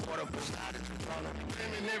 Order for side that you want it,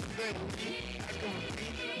 claiming everything you need. I can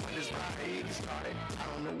repeat, when this ride started, I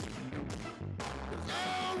don't know what to do. Cause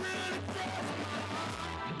I really cross my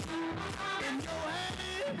heart in your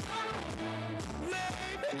hand.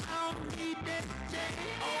 Maybe I don't need that chain.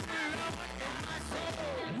 Oh, love in my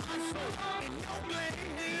soul, in your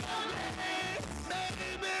blade,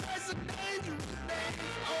 baby, that's a dangerous thing.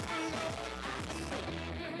 Oh, Lord,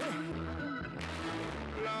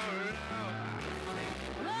 Lord,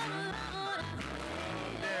 Lord.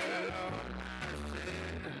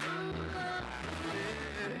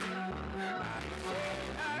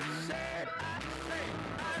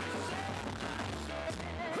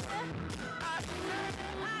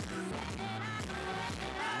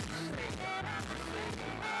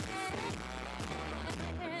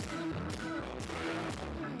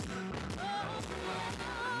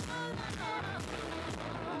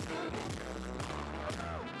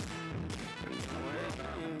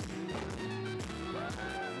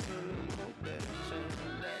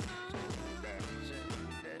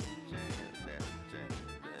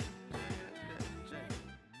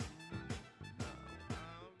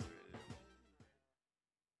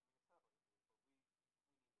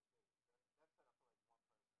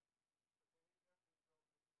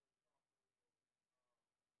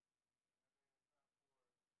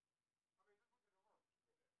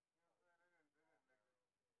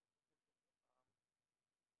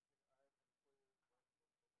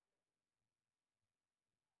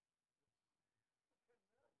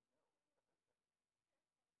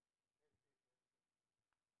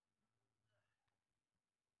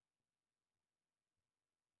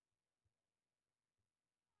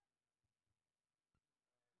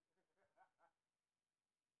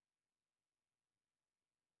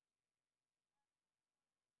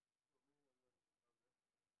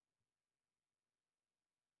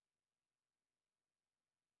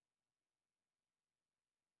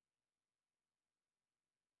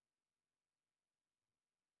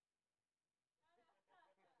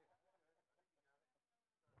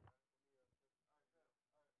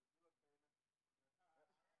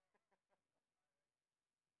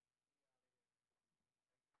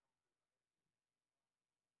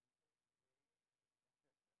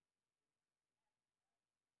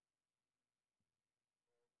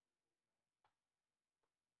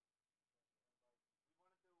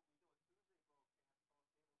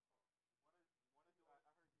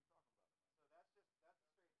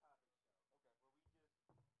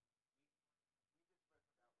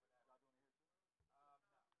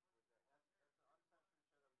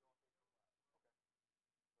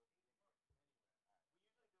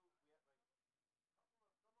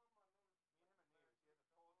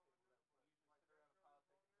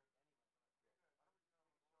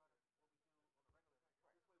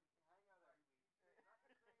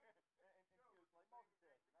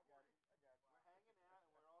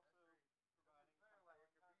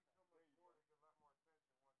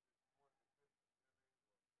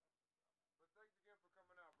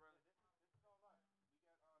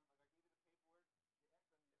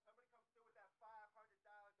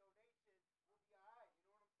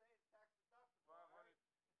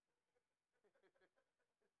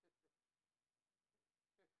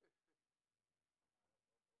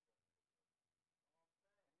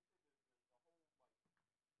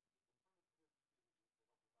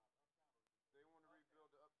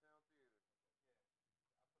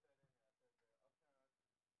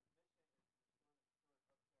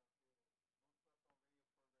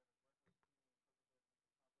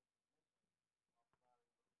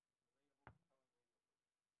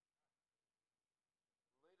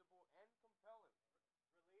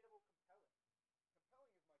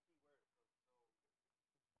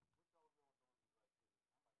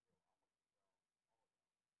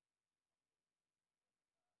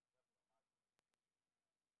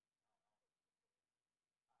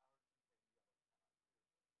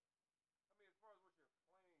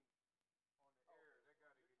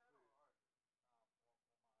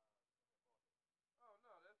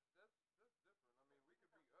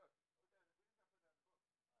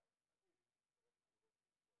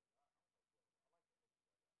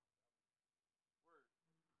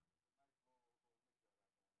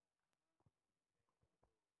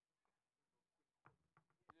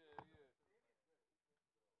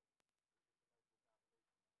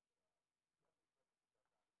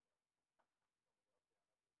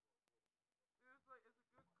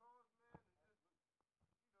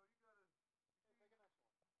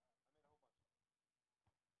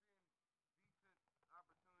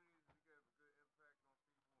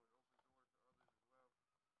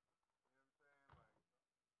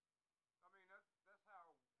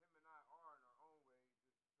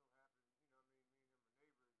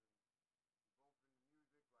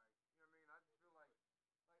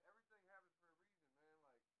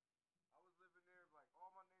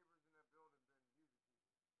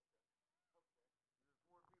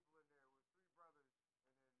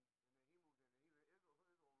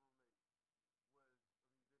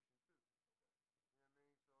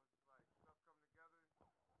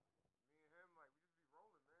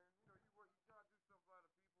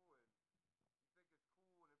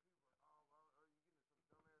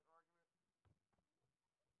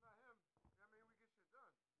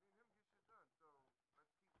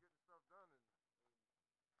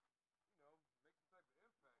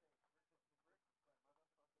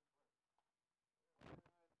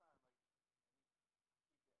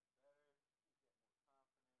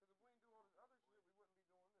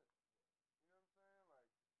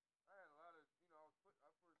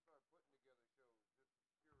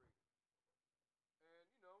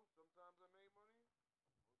 sometimes I may